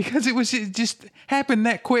 Because it just happened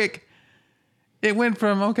that quick. It went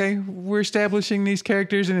from, okay, we're establishing these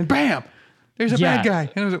characters, and then bam, there's a bad guy,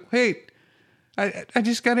 and I was like, wait, I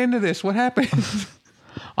just got into this. What happened?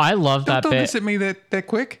 I love that Don't bit. miss at me that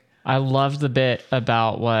quick. I loved the bit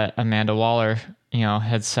about what Amanda Waller,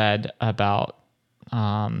 had said about,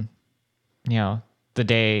 the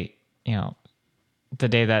day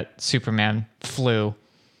that Superman flew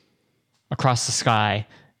across the sky,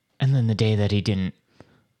 and then the day that he didn't.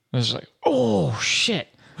 It was like, oh shit.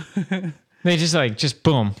 They just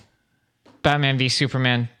boom. Batman v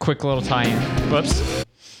Superman, quick little tie-in. Whoops.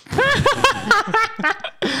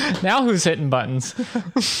 Now who's hitting buttons?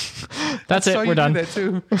 That's it. Saw We're you done. do that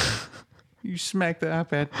too. You smacked the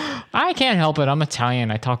iPad. I can't help it. I'm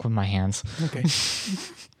Italian. I talk with my hands. Okay.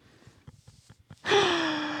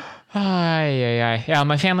 Yeah,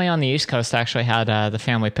 my family on the East Coast actually had the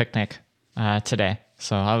family picnic today,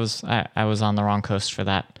 so I was on the wrong coast for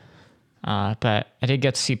that. But I did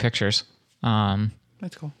get to see pictures.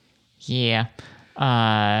 That's cool. Yeah.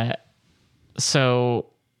 So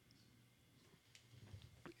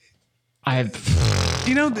I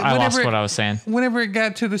lost what I was saying. Whenever it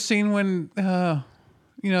got to the scene when,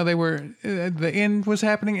 they were, the end was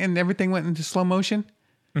happening and everything went into slow motion.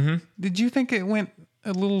 Mm-hmm. Did you think it went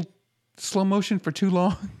a little slow motion for too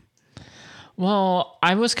long? Well,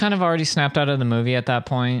 I was kind of already snapped out of the movie at that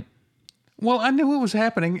point. Well, I knew what was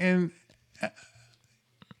happening, and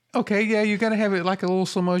okay, yeah, you got to have it like a little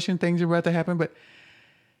slow motion. Things are about to happen, but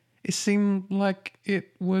it seemed like it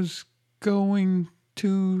was going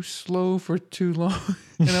too slow for too long,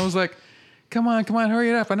 and I was like, "Come on, hurry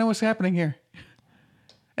it up! I know what's happening here."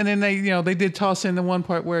 And then they did toss in the one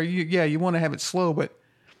part where you want to have it slow, but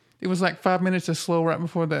it was like 5 minutes of slow right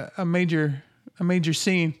before a major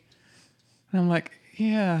scene, and I'm like,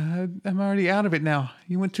 "Yeah, I'm already out of it now.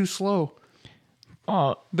 You went too slow."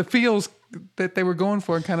 Oh, The feels that they were going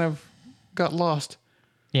for kind of got lost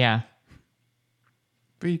yeah.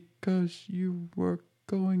 because you were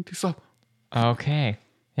going too slow. Okay.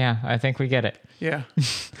 Yeah, I think we get it. Yeah.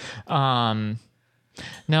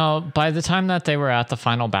 No, by the time that they were at the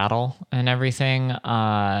final battle and everything,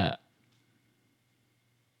 a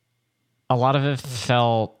lot of it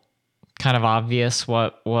felt kind of obvious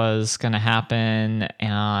what was going to happen.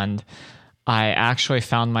 And I actually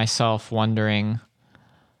found myself wondering,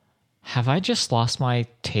 have I just lost my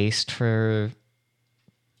taste for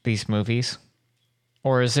these movies?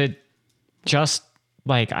 Or is it just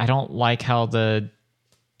like I don't like how the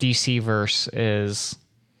DC verse is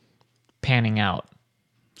panning out?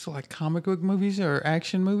 So like comic book movies or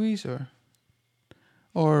action movies or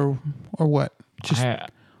what? Just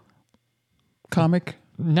comic?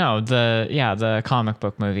 No, the comic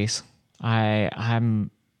book movies. I'm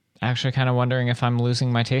actually kind of wondering if I'm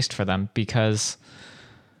losing my taste for them because,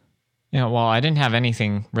 well, I didn't have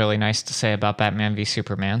anything really nice to say about Batman v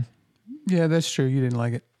Superman. Yeah, that's true. You didn't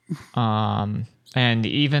like it. And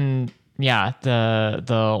even, the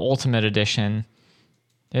Ultimate Edition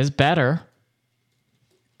is better,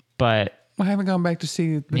 but I haven't gone back to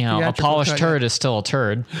see the a theatrical polished cut turd yet. is still a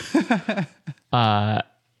turd.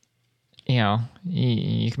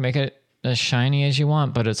 You can make it as shiny as you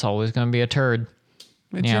want, but it's always going to be a turd.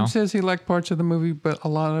 And you Jim know. says he liked parts of the movie, but a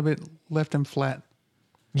lot of it left him flat.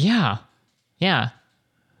 Yeah.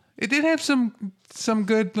 It did have some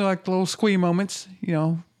good like little squee moments,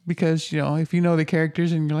 because if you know the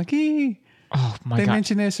characters and you're like, Oh my they God.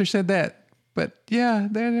 mentioned this or said that. But yeah,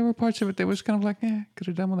 there were parts of it that was kind of like, could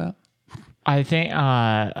have done without. I think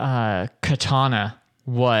Katana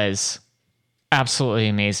was absolutely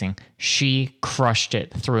amazing. She crushed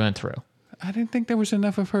it through and through. I didn't think there was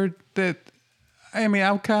enough of her that. I mean,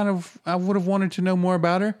 I would have wanted to know more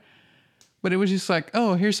about her, but it was just like,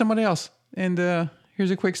 oh, here's somebody else, and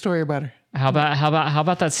here's a quick story about her. How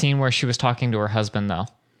about that scene where she was talking to her husband though?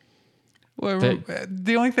 Well,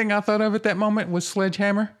 the only thing I thought of at that moment was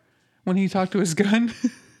Sledgehammer when he talked to his gun.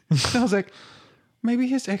 I was like, maybe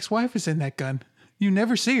his ex-wife is in that gun. You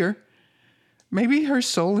never see her. Maybe her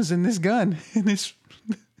soul is in this gun, in this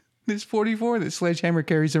 44 that Sledgehammer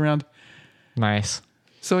carries around. Nice.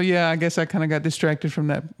 So yeah, I guess I kind of got distracted from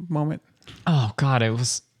that moment. Oh God, it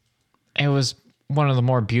was one of the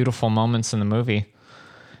more beautiful moments in the movie.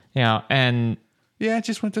 And Yeah, it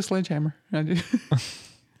just went to Sledgehammer.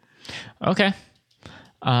 okay.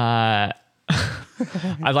 I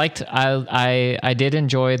did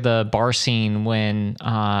enjoy the bar scene when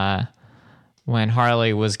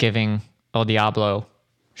Harley was giving El Diablo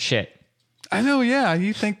shit. I know, yeah.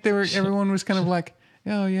 You think everyone was kind of like,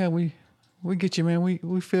 oh yeah, we get you, man.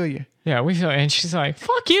 We feel you. Yeah, we feel, and she's like,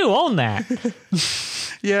 "Fuck you, own that.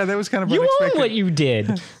 Yeah, that was kind of You unexpected. own what you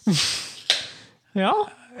did."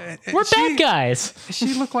 We're bad guys.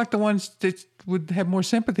 She looked like the ones that would have more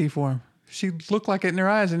sympathy for him. She looked like it in her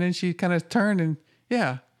eyes, and then she kind of turned and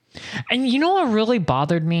yeah. And you know what really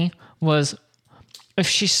bothered me was if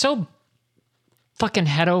she's so fucking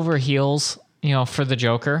head over heels, for the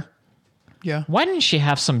Joker, Yeah. why didn't she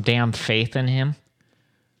have some damn faith in him?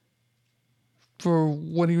 For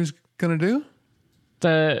what he was going to do?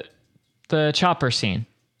 The chopper scene.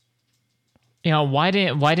 Why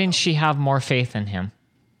didn't she have more faith in him?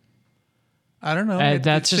 I don't know.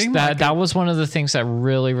 That was one of the things that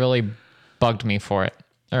really, really bugged me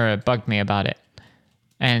about it.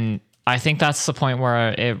 And I think that's the point where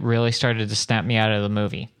it really started to snap me out of the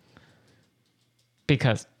movie.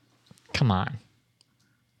 Because, come on.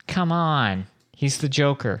 He's the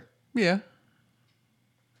Joker. Yeah.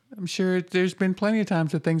 I'm sure there's been plenty of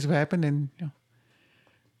times that things have happened and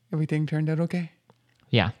everything turned out okay.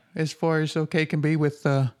 Yeah. As far as okay can be with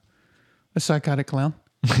a psychotic clown.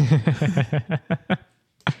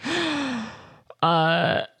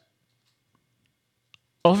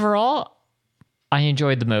 Overall, I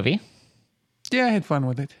enjoyed the movie. Yeah, I had fun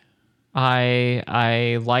with it.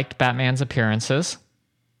 I liked Batman's appearances.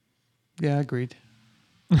 Yeah, agreed.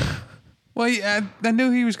 Well, I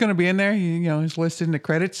knew he was going to be in there. He's listed in the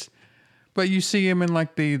credits. But you see him in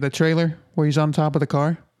like the trailer where he's on top of the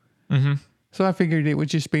car. Mm-hmm. So I figured it would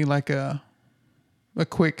just be like a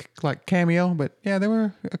quick like cameo. But yeah, there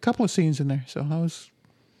were a couple of scenes in there, so it was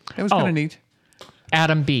kind of neat.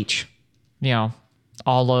 Adam Beach,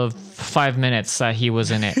 all of 5 minutes that he was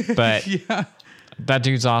in it, but Yeah, that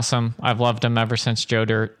dude's awesome. I've loved him ever since Joe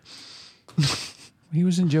Dirt. he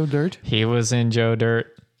was in Joe Dirt. He was in Joe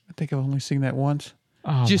Dirt. I think I've only seen that once.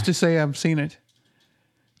 Oh, Just to say I've seen it.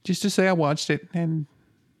 Just to say I watched it, and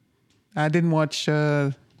I didn't watch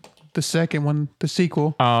the second one, the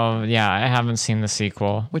sequel, oh yeah, I haven't seen the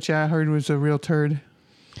sequel. which I heard was a real turd.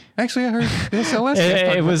 Actually, I heard SLS.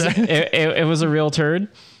 It was a real turd.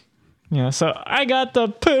 So I got the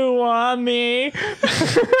poo on me.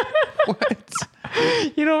 What?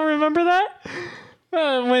 You don't remember that?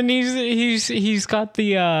 When he's got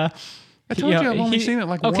the. I told you I've only seen it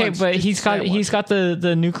like okay, once. but just he's to say I got watched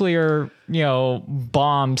the nuclear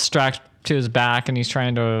bomb strapped to his back, and he's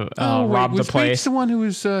trying to rob the was place. Bates the one who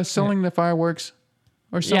was selling the fireworks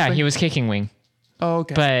or something? Yeah, he was kicking wing. Oh,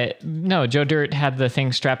 okay. But no, Joe Dirt had the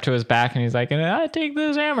thing strapped to his back, and he's like, "And I take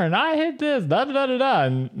this hammer, and I hit this, da da da da da,"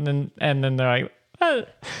 and then they're like,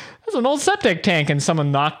 "That's an old septic tank," and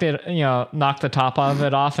someone knocked the top of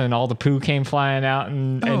it off, and all the poo came flying out,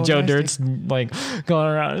 and Joe nasty. Dirt's like going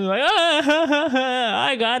around, he's like,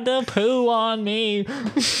 "I got the poo on me."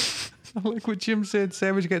 I like what Jim said.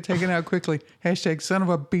 Savage got taken out quickly. # son of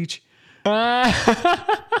a beach.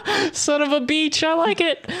 Son of a beach. I like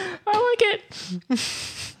it.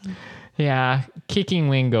 Yeah, kicking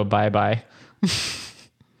wing, go bye-bye.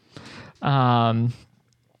 I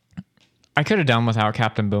could have done without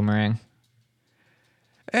Captain Boomerang.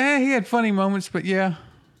 He had funny moments, but yeah.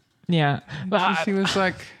 Yeah. He was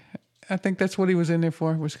like, I think that's what he was in there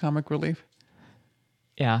for, was comic relief.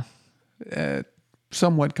 Yeah.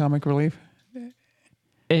 Somewhat comic relief.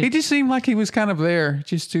 He just seemed like he was kind of there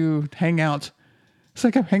just to hang out. It's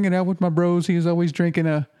like I'm hanging out with my bros. He was always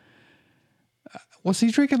drinking was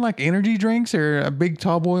he drinking like energy drinks or a big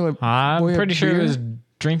tall boy? I'm pretty sure he was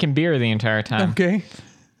drinking beer the entire time. Okay.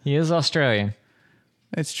 He is Australian.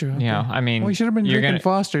 That's true. Okay. Yeah, I mean, well, he should have been you're drinking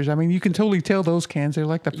gonna- Fosters. I mean, you can totally tell those cans. They're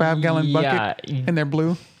like the 5-gallon bucket, Yeah. and they're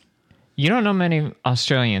blue. You don't know many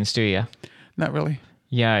Australians, do you? Not really.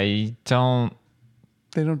 Yeah, you don't.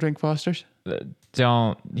 They don't drink Fosters.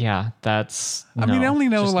 Yeah, that's. I mean, I only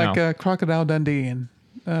know just like no. Crocodile Dundee and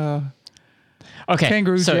Okay,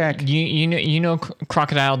 Kangaroo so Jack. You know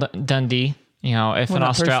Crocodile Dundee. If Well,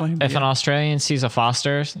 not personally, but an yeah. Australian sees a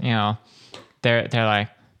Foster's, they're like,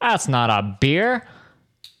 that's not a beer.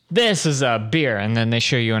 This is a beer, and then they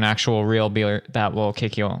show you an actual real beer that will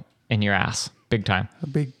kick you in your ass big time.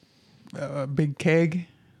 a big keg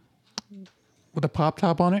with a pop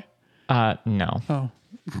top on it. No, Oh,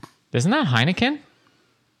 isn't that Heineken?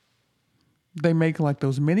 they make like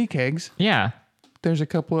those mini kegs. Yeah. There's a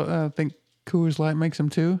couple. I think Coors Light makes them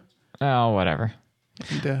too. Oh, whatever.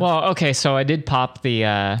 And, Well, okay, so I did pop the.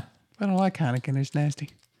 I don't like Heineken. It's nasty.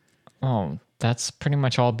 Oh, that's pretty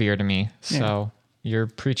much all beer to me. So you're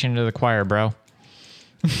preaching to the choir, bro.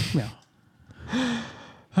 Yeah.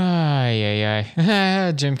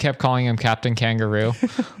 Ay. Jim kept calling him Captain Kangaroo.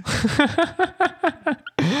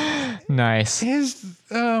 Nice. His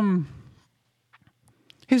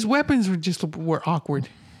weapons were awkward.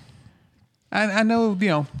 I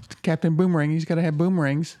know, Captain Boomerang, he's got to have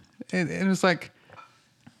boomerangs. And it was like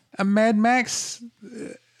a Mad Max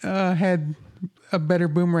had a better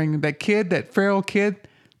boomerang. That feral kid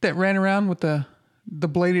that ran around with the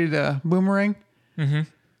bladed boomerang. Mm-hmm.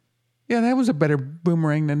 Yeah, that was a better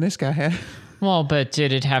boomerang than this guy had. Well, but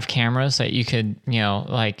did it have cameras that you could,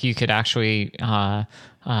 you could actually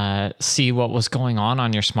see what was going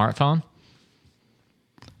on your smartphone?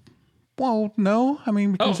 Well, no. I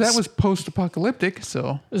mean, because that was post-apocalyptic,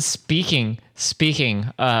 so. Speaking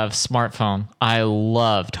of smartphone, I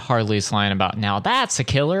loved Harley's line about now that's a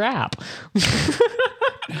killer app.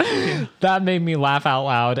 That made me laugh out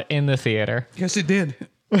loud in the theater. Yes, it did.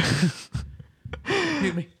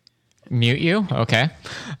 Mute me. Mute you? Okay.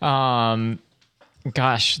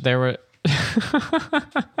 Gosh, there were.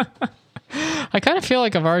 I kind of feel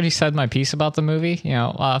like I've already said my piece about the movie.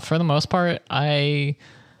 For the most part, I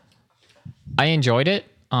enjoyed it.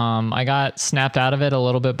 I got snapped out of it a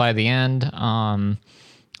little bit by the end.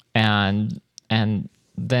 And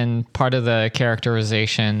then part of the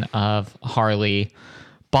characterization of Harley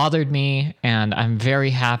bothered me, and I'm very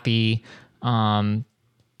happy I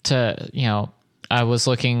was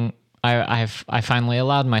looking. I finally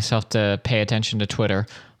allowed myself to pay attention to Twitter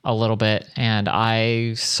a little bit, and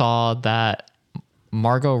I saw that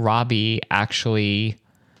Margot Robbie actually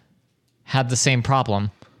had the same problem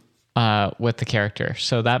with the character.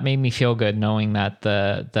 So that made me feel good knowing that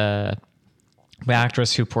the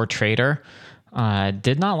actress who portrayed her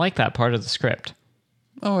did not like that part of the script.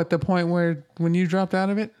 Oh, at the point when you dropped out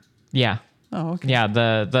of it? Yeah. Oh, okay. Yeah,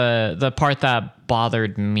 the part that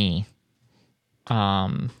bothered me.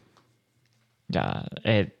 Yeah,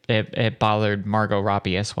 it bothered Margot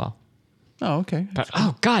Robbie as well. Oh, okay. But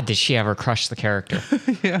oh god, did she ever crush the character?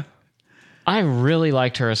 Yeah. I really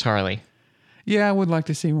liked her as Harley. Yeah, I would like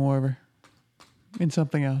to see more of her in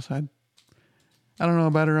something else. I don't know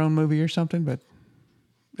about her own movie or something, but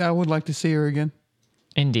I would like to see her again.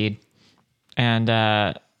 Indeed. And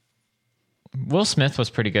Will Smith was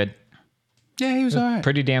pretty good. Yeah, he was all right.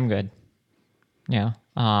 Pretty damn good. Yeah.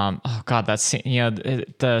 Oh god, that scene,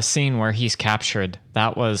 the scene where he's captured,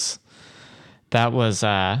 that was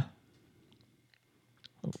a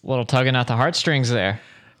little tugging at the heartstrings there.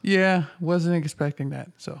 Yeah, wasn't expecting that.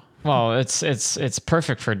 So Well, it's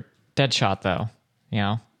perfect for Deadshot though, you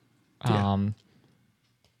know.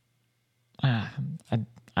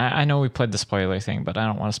 I know we played the spoiler thing, but I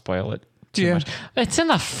don't want to spoil it too much. It's in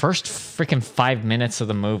the first freaking 5 minutes of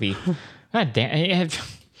the movie. God damn!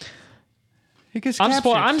 he gets I'm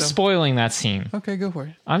captured. spoiling that scene. Okay, go for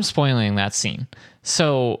it. I'm spoiling that scene.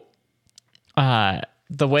 So,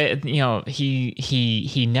 the way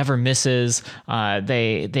he never misses.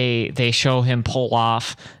 They show him pull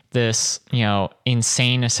off this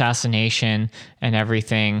insane assassination and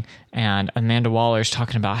everything. And Amanda Waller's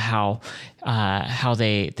talking about how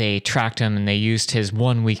they tracked him and they used his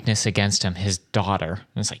one weakness against him, his daughter.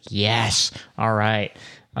 And it's like, yes, all right,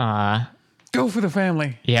 Go for the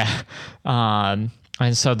family. yeah. And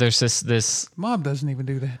so there's this. Mob doesn't even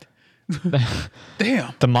do that.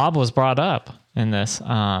 Damn. The mob was brought up in this,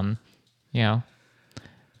 but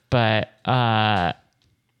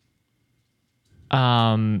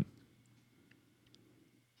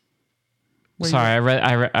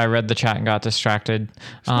sorry, I read the chat and got distracted.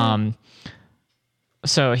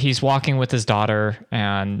 So he's walking with his daughter,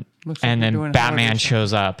 and Looks like you're then doing Batman Harley.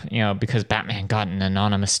 shows up, because Batman got an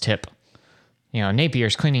anonymous tip.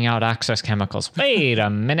 Napier's cleaning out access chemicals. Wait a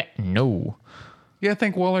minute, no. Yeah, I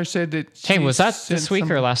think Waller said that. Hey, she was that sent this week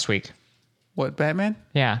some- or last week? What, Batman?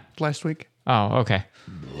 Yeah. Last week. Oh, okay.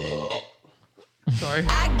 Sorry.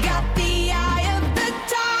 I got the eye of the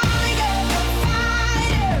tiger,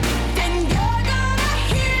 fighter. Then you're gonna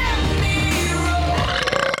hear me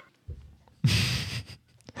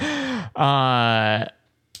roar.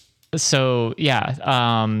 So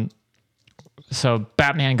yeah, so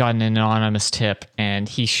Batman got an anonymous tip, and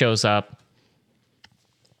he shows up,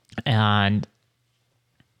 and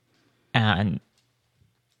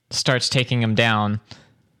starts taking him down.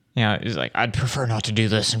 He's like, "I'd prefer not to do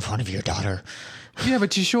this in front of your daughter." Yeah,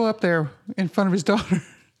 but you show up there in front of his daughter.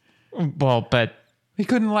 Well, but He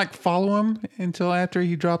couldn't follow him until after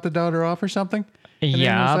he dropped the daughter off or something. And then it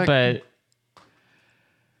yeah, was like, but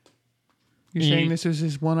you're saying this was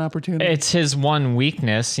his one opportunity. it's his one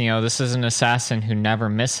weakness. This is an assassin who never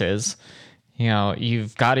misses.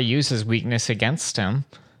 You've got to use his weakness against him.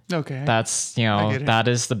 Okay. That's get it. that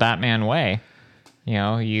is the Batman way.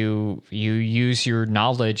 You use your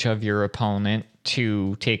knowledge of your opponent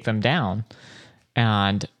to take them down.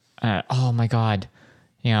 And oh my god,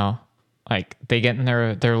 they get in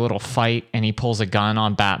their little fight, and he pulls a gun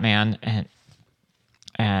on Batman,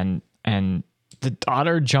 and the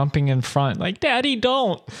daughter jumping in front, like, "Daddy,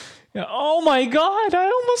 don't!" Oh my god, I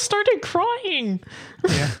almost started crying.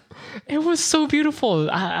 Yeah. It was so beautiful.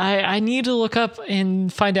 I need to look up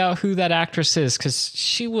and find out who that actress is, because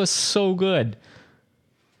she was so good.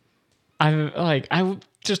 I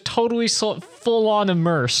just totally full on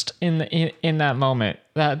immersed in that moment.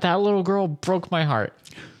 That little girl broke my heart.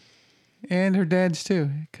 And her dad's too,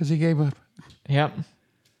 because he gave up. Yep.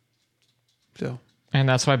 So, And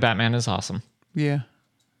that's why Batman is awesome. yeah.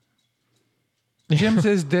 Jim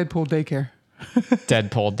says Deadpool daycare.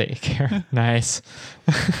 Deadpool daycare. Nice.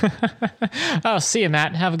 Oh, see you,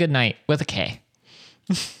 Matt. Have a good night with a K.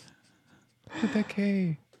 With that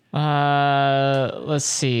K. Let's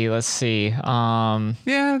see. Yeah,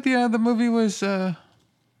 the movie was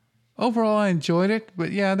overall I enjoyed it,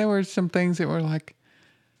 but yeah, there were some things that were like,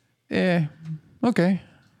 okay,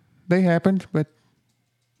 they happened, but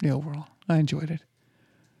overall I enjoyed it.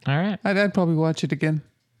 All right. I'd probably watch it again.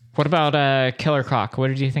 What about Killer Croc? What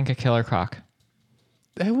did you think of Killer Croc?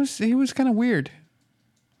 He was kind of weird.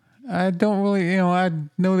 I don't really, I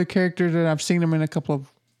know the character that I've seen him in a couple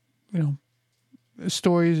of,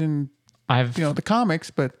 stories and the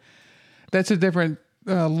comics, but that's a different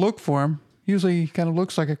look for him. Usually he kind of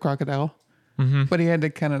looks like a crocodile, but he had the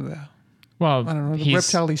kind of I don't know, the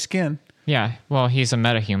reptile skin. Yeah, well, he's a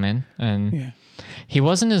metahuman, and Yeah. he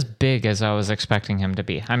wasn't as big as I was expecting him to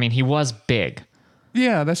be. I mean, he was big.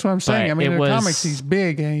 Yeah, that's what I'm saying. But I mean, it in the was- comics, he's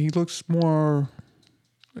big and he looks more.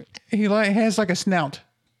 He has like a snout,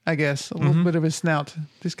 I guess, a Mm-hmm. little bit of a snout.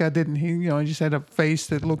 This guy didn't. He just had a face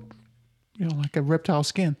that looked, like a reptile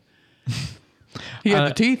skin. He had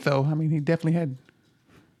the teeth, though. I mean, he definitely had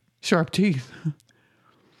sharp teeth.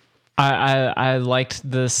 I liked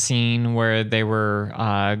the scene where they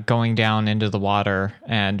were going down into the water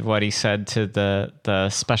and what he said to the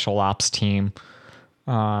special ops team.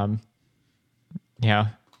 How he's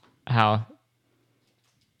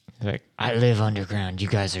like, I live underground. You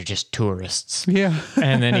guys are just tourists. Yeah.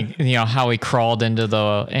 And then he, how he crawled into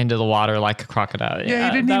the water like a crocodile. Yeah,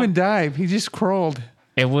 he didn't even dive. He just crawled.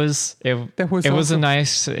 It was awesome. a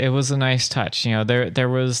nice touch. There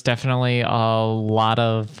was definitely a lot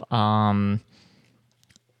of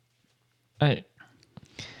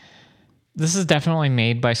this is definitely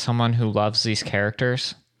made by someone who loves these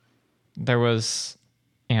characters. There was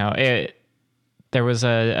there was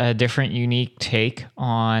a different unique take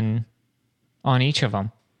on each of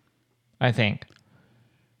them, I think.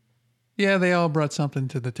 Yeah, they all brought something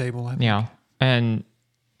to the table. I think. Yeah. And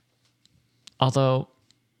although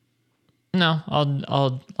no,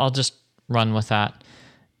 I'll just run with that.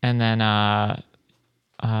 And then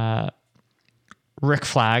Rick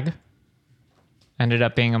Flag ended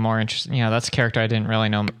up being a more interesting, that's a character I didn't really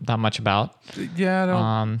know that much about. Yeah,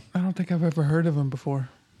 I don't think I've ever heard of him before.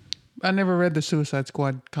 I never read the Suicide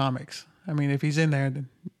Squad comics. I mean, if he's in there, then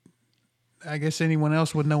I guess anyone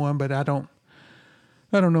else would know him, but I don't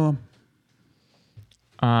know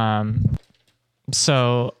him.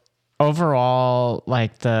 So overall,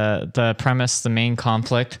 like the premise, the main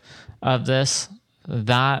conflict of this,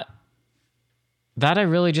 that I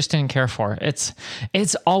really just didn't care for. It's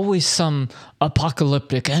always some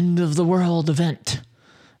apocalyptic end of the world event.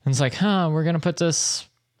 And it's like, we're going to put this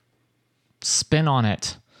spin on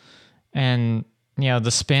it. And, the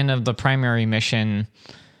spin of the primary mission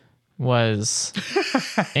was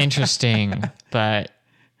interesting, but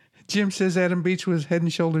Jim says Adam Beach was head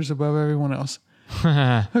and shoulders above everyone else.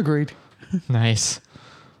 Agreed. nice.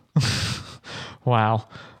 Wow.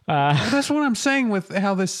 That's what I'm saying with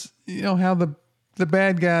how this, how the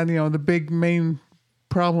bad guy, the big main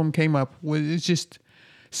problem came up. It's just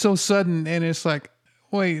so sudden, and it's like,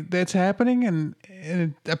 wait, that's happening, and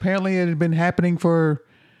apparently it had been happening for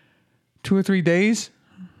 2 or 3 days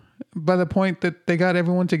by the point that they got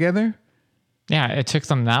everyone together. Yeah, it took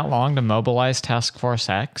them that long to mobilize Task Force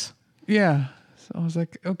X. Yeah, so I was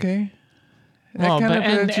like, okay.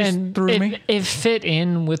 That just threw me. It fit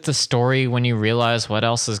in with the story when you realize what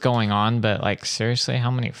else is going on, but like seriously,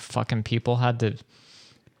 how many fucking people had to,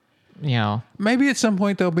 Maybe at some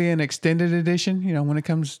point there'll be an extended edition, when it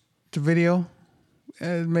comes to video.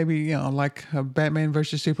 Maybe, like Batman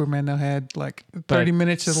versus Superman, they'll had like 30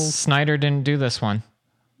 minutes. Snyder didn't do this one.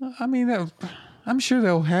 I mean, I'm sure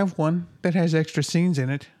they'll have one that has extra scenes in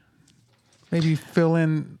it. Maybe fill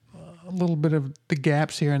in a little bit of the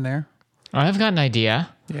gaps here and there. I've got an idea.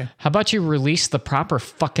 Yeah. How about you release the proper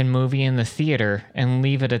fucking movie in the theater and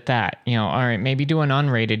leave it at that? All right, maybe do an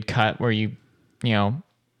unrated cut where you.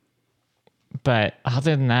 But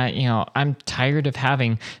other than that, I'm tired of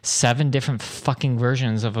having 7 different fucking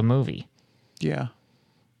versions of a movie. Yeah.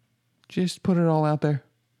 Just put it all out there.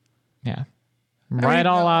 Yeah. Right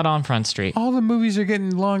all out on Front Street. All the movies are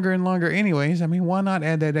getting longer and longer anyways. I mean, why not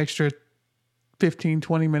add that extra 15,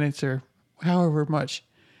 20 minutes or however much?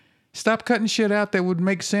 Stop cutting shit out that would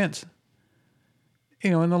make sense.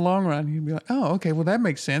 In the long run, you'd be like, oh, okay, well, that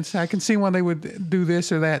makes sense. I can see why they would do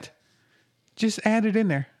this or that. Just add it in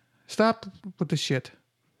there. Stop with the shit.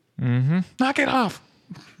 Mm-hmm. Knock it off.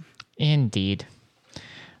 Indeed.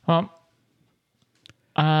 Well,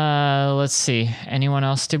 let's see. Anyone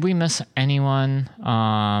else? Did we miss anyone?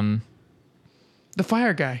 The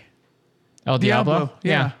fire guy. El Diablo? Diablo,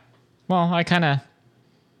 yeah. Well, I kind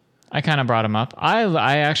of brought him up.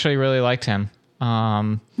 I actually really liked him.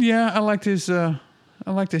 Yeah, I liked his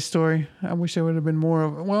story. I wish there would have been more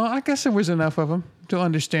of. Well, I guess there was enough of him to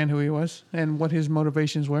understand who he was and what his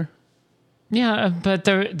motivations were. Yeah, but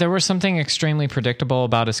there was something extremely predictable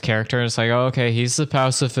about his character. It's like, oh, okay, he's the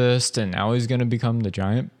pacifist, and now he's going to become the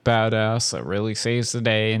giant badass that really saves the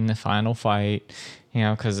day in the final fight.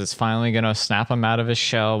 Because it's finally going to snap him out of his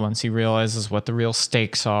shell once he realizes what the real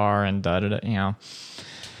stakes are, and da-da-da,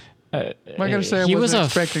 Well, I got to say, I he was wasn't a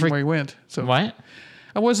expecting where he went. So What?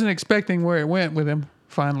 I wasn't expecting where it went with him,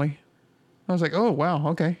 finally. I was like, oh, wow,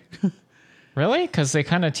 okay. Really? Because they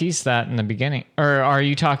kind of teased that in the beginning. Or are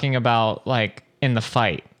you talking about, like, in the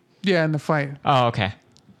fight? Yeah, in the fight. Oh, okay.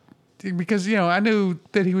 because I knew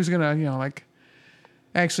that he was gonna like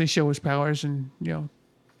actually show his powers and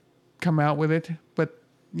come out with it, but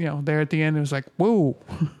there at the end it was like, whoa,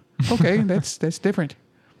 okay, that's different.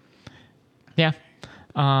 Yeah.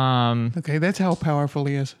 Okay, that's how powerful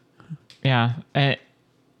he is. Yeah.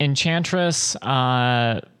 Enchantress,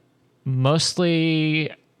 mostly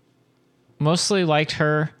liked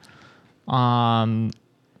her.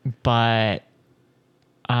 But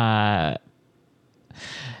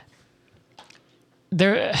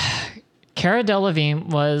Cara Delevingne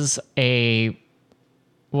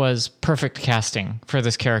was perfect casting for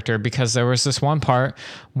this character, because there was this one part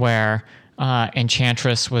where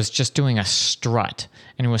Enchantress was just doing a strut,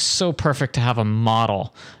 and it was so perfect to have a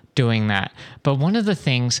model doing that. But one of the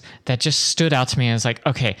things that just stood out to me is like,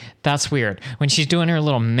 okay, that's weird. When she's doing her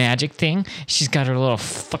little magic thing, she's got her little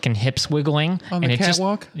fucking hips wiggling on and the it just,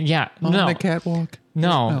 catwalk. yeah, On no, the catwalk.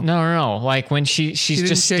 no. Like when she's She didn't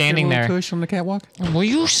just shake her standing little there. tush on the catwalk. Will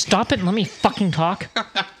you stop it and let me fucking talk?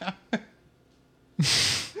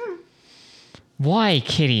 Why,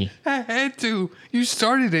 Kitty? I had to. You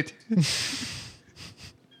started it.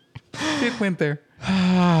 It went there.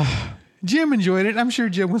 Jim enjoyed it. I'm sure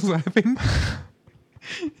Jim was laughing.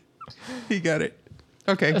 He got it.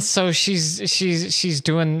 Okay. So she's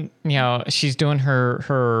doing she's doing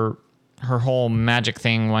her whole magic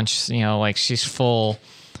thing once like she's full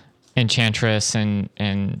Enchantress and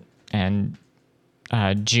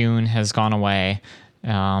June has gone away.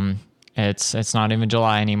 It's not even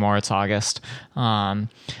July anymore. It's August.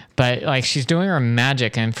 But like she's doing her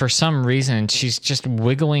magic, and for some reason she's just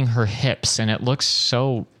wiggling her hips, and it looks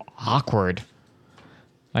so awkward.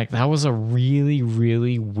 Like that was a really,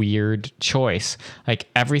 really weird choice. Like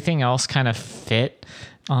everything else kind of fit.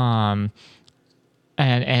 And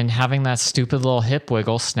having that stupid little hip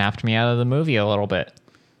wiggle snapped me out of the movie a little bit,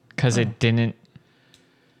 because it didn't.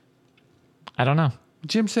 I don't know.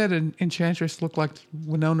 Jim said an Enchantress looked like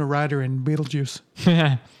Winona Ryder in Beetlejuice.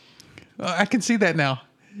 I can see that now.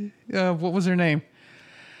 What was her name?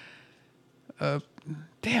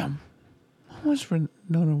 Damn. What was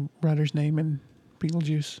Winona Ryder's name in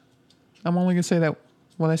Beetlejuice? I'm only going to say that.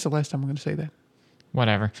 Well, that's the last time I'm going to say that.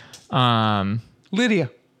 Whatever. Lydia.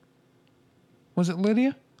 Was it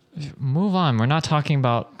Lydia? Move on. We're not talking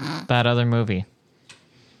about that other movie.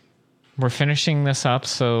 We're finishing this up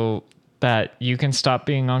so that you can stop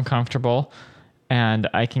being uncomfortable and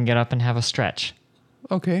I can get up and have a stretch.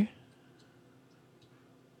 Okay.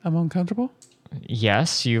 I'm uncomfortable?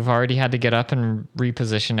 Yes, you've already had to get up and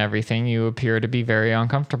reposition everything. You appear to be very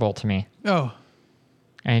uncomfortable to me. Oh.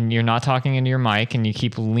 And you're not talking into your mic and you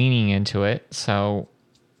keep leaning into it. So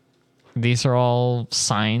these are all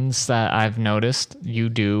signs that I've noticed you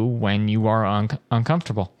do when you are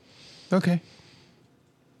uncomfortable. Okay.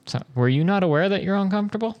 So were you not aware that you're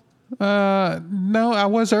uncomfortable? No, I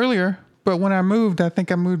was earlier, but when I moved, I think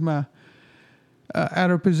I moved my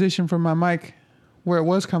out of position from my mic where it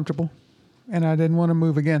was comfortable, and I didn't want to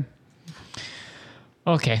move again.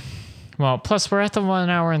 Okay. Well, plus we're at the 1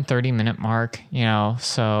 hour and 30 minute mark,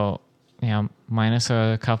 so, minus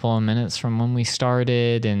a couple of minutes from when we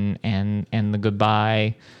started and the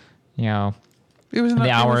goodbye, It was the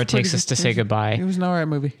hour was it takes pretty us to good. say goodbye. It was an alright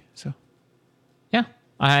movie, so. Yeah,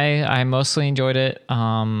 I mostly enjoyed it.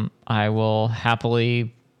 I will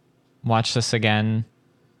happily watch this again.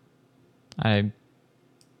 I'm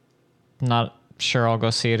not sure I'll go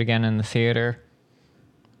see it again in the theater,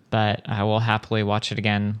 but I will happily watch it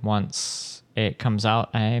again once it comes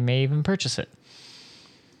out. I may even purchase it.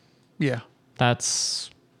 Yeah.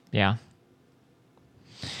 Yeah.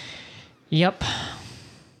 Yep.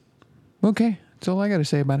 Okay, that's all I got to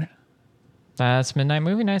say about it. That's Midnight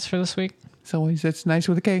Movie Nights for this week. It's always, that's nice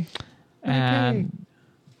with a K. And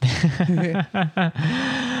the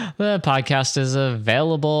podcast is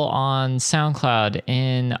available on SoundCloud,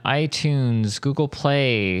 in iTunes, Google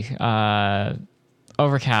Play,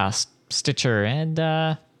 Overcast, Stitcher, and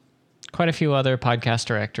quite a few other podcast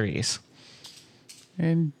directories.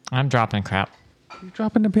 And I'm dropping crap. you're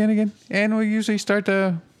dropping the pin again. And we usually start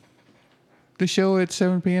the show at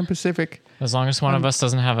 7 p.m. Pacific. As long as one of us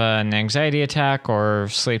doesn't have an anxiety attack or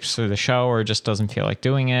sleeps through the show or just doesn't feel like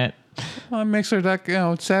doing it. On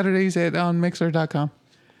Mixler.com, Saturdays on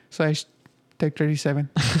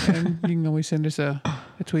Mixler.com/Tech37. And you can always send us a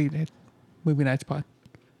tweet at Movie Nights Pod.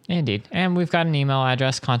 Indeed. And we've got an email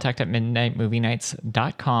address,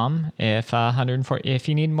 contact@midnightmovienights.com if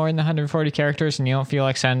you need more than 140 characters and you don't feel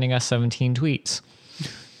like sending us 17 tweets.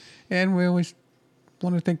 And we always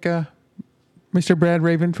want to thank Mr. Brad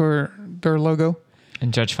Raven for their logo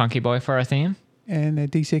And Judge Funky Boy for our theme. and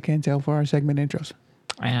DC Cantel for our segment intros.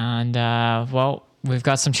 And, we've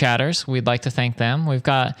got some chatters. We'd like to thank them. We've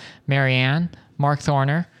got Marianne, Mark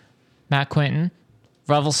Thorner, Matt Quinton,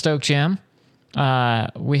 Revelstoke Jim.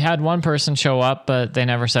 We had one person show up, but they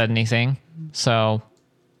never said anything. So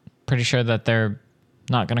pretty sure that they're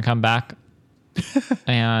not going to come back.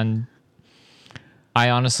 And I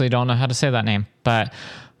honestly don't know how to say that name, but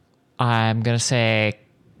I'm going to say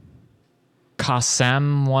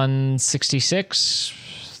Kasem 166.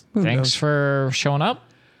 Who Thanks knows? for showing up.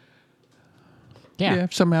 Yeah. Yeah.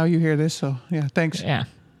 If somehow you hear this, so yeah, thanks. Yeah.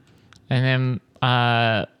 And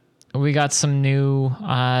then we got some new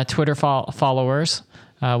Twitter followers.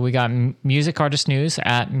 We got Music Artist News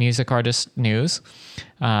at Music Artist News.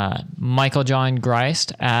 Michael John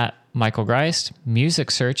Greist at Michael Greist.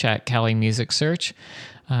 Music Search at Kelly Music Search.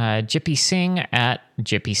 Jippy Singh at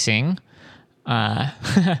Jippy Singh.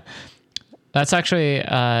 That's actually,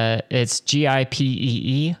 it's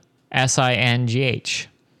GIPEESINGH.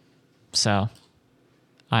 So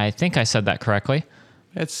I think I said that correctly.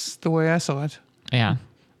 That's the way I saw it. Yeah.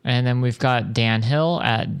 And then we've got Dan Hill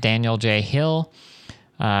at Daniel J. Hill.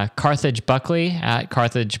 Carthage Buckley at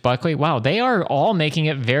Carthage Buckley. Wow, they are all making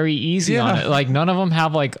it very easy on Yeah. it. Like none of them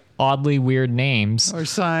have like oddly weird names. Or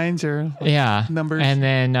signs or Yeah. numbers. And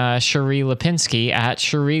then Cherie Lipinski at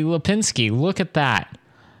Cherie Lipinski. Look at that.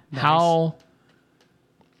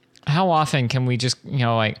 How often can we just,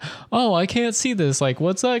 like, oh, I can't see this. Like,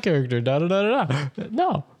 what's that character? Da da da da da.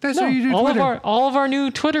 No. That's no. how you do all Twitter. all of our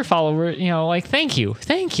new Twitter followers, like, thank you.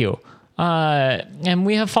 And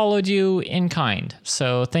we have followed you in kind.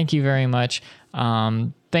 So thank you very much.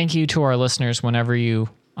 Thank you to our listeners whenever you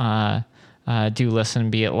do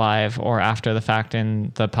listen, be it live or after the fact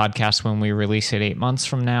in the podcast when we release it 8 months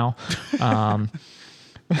from now.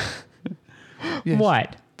 Yes.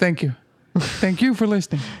 What? Thank you. Thank you for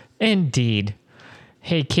listening. Indeed.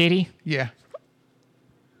 Hey, Katie, Yeah.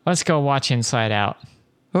 let's go watch Inside Out.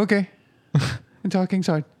 Okay. And talking's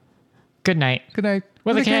hard. Good night. Good night.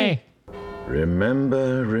 With a K.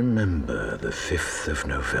 Remember the 5th of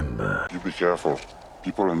November. You be careful.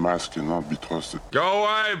 People in masks cannot be trusted. Go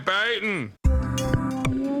away, Baton!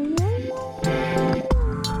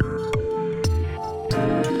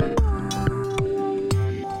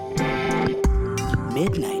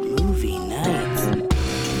 Midnight movie nights.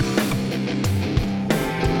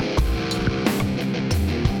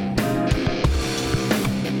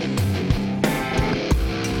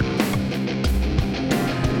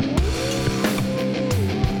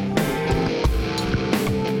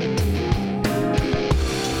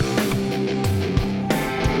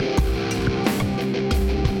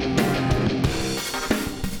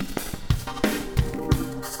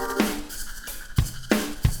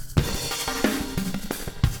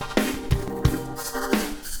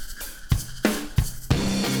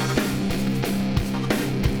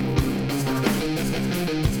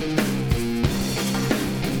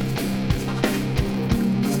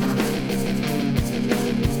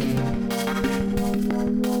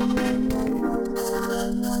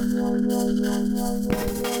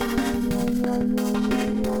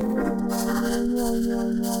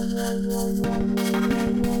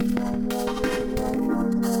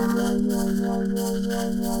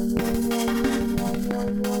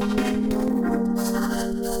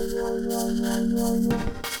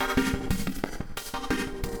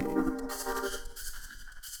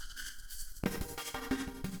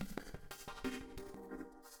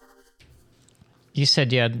 You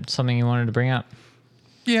said you had something you wanted to bring up.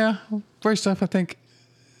 Yeah. First off, I think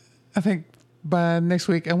by next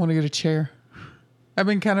week I want to get a chair. I've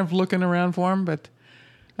been kind of looking around for them, but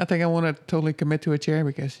I think I want to totally commit to a chair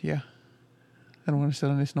because, I don't want to sit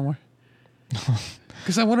on this no more.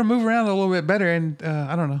 Because I want to move around a little bit better, and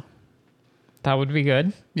I don't know. That would be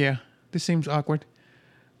good. Yeah, this seems awkward.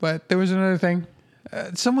 But there was another thing.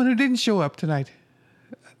 Someone who didn't show up tonight,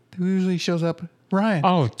 who usually shows up, Ryan.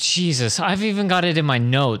 Oh, Jesus. I've even got it in my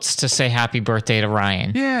notes to say happy birthday to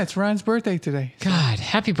Ryan. Yeah, it's Ryan's birthday today. God,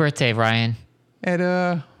 happy birthday, Ryan. At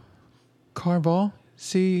Carval,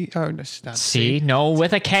 that's not C? No,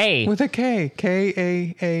 with a K. with a K,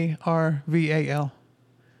 Kaarval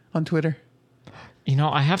on Twitter.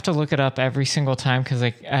 I have to look it up every single time because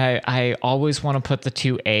I always want to put the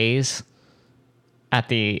two A's at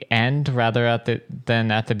the end rather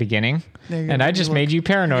than at the beginning. There you go. And I just made you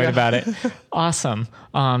paranoid Yeah. about it. Awesome.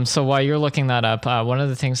 So while you're looking that up, one of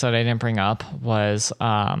the things that I didn't bring up was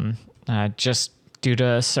just due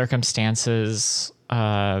to circumstances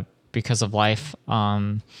because of life,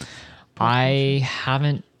 I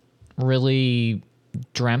haven't really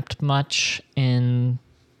dreamt much in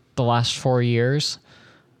the last 4 years.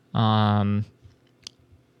 I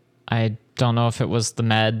don't know if it was the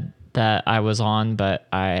med that I was on, but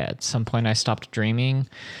at some point I stopped dreaming.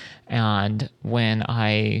 And when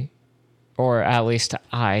or at least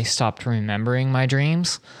I stopped remembering my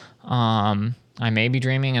dreams. I may be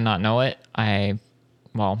dreaming and not know it.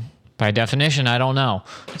 Well, by definition, I don't know.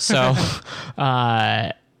 So,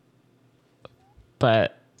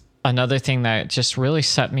 but another thing that just really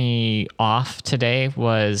set me off today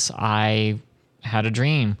was I had a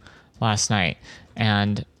dream last night,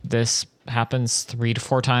 and this happens 3 to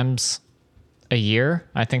 4 times a year.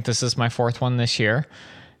 I think this is my 4th one this year.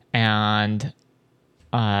 And,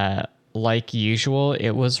 like usual,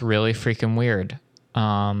 it was really freaking weird.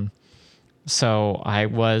 So I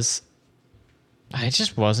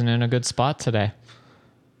just wasn't in a good spot today.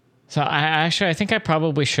 So I think I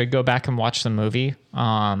probably should go back and watch the movie,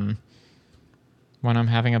 when I'm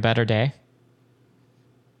having a better day.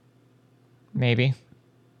 Maybe.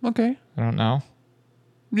 Okay. I don't know.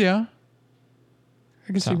 Yeah. I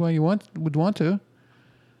can see why you would want to.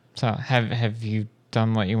 So have you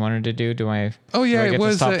done what you wanted to do? Oh yeah, it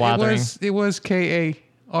was KARVAL.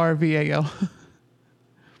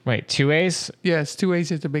 Wait, 2 A's? Yes, 2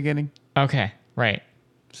 A's at the beginning. Okay, right.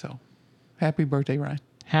 So, happy birthday, Ryan.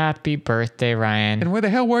 Happy birthday, Ryan. And where the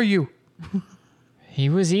hell were you? He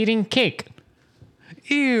was eating cake.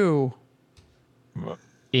 Ew.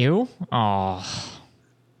 Ew? Oh,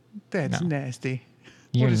 That's nasty.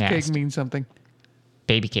 you're Or does nasty. cake mean something?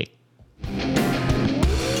 Baby cake.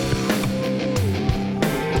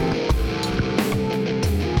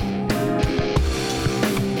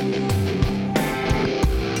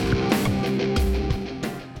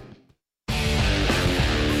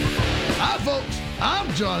 Hi, folks.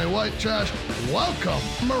 I'm Johnny White Trash. Welcome,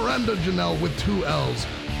 Miranda Janelle with 2 L's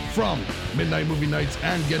from Midnight Movie Nights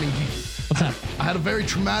and Getting Geeky. What's up? I had a very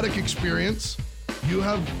traumatic experience. You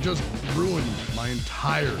have just ruined my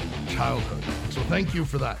entire childhood. So thank you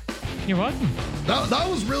for that. You're welcome. That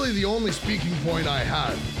was really the only speaking point I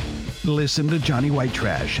had. Listen to Johnny White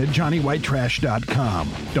Trash at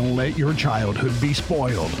JohnnyWhiteTrash.com. Don't let your childhood be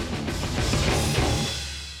spoiled.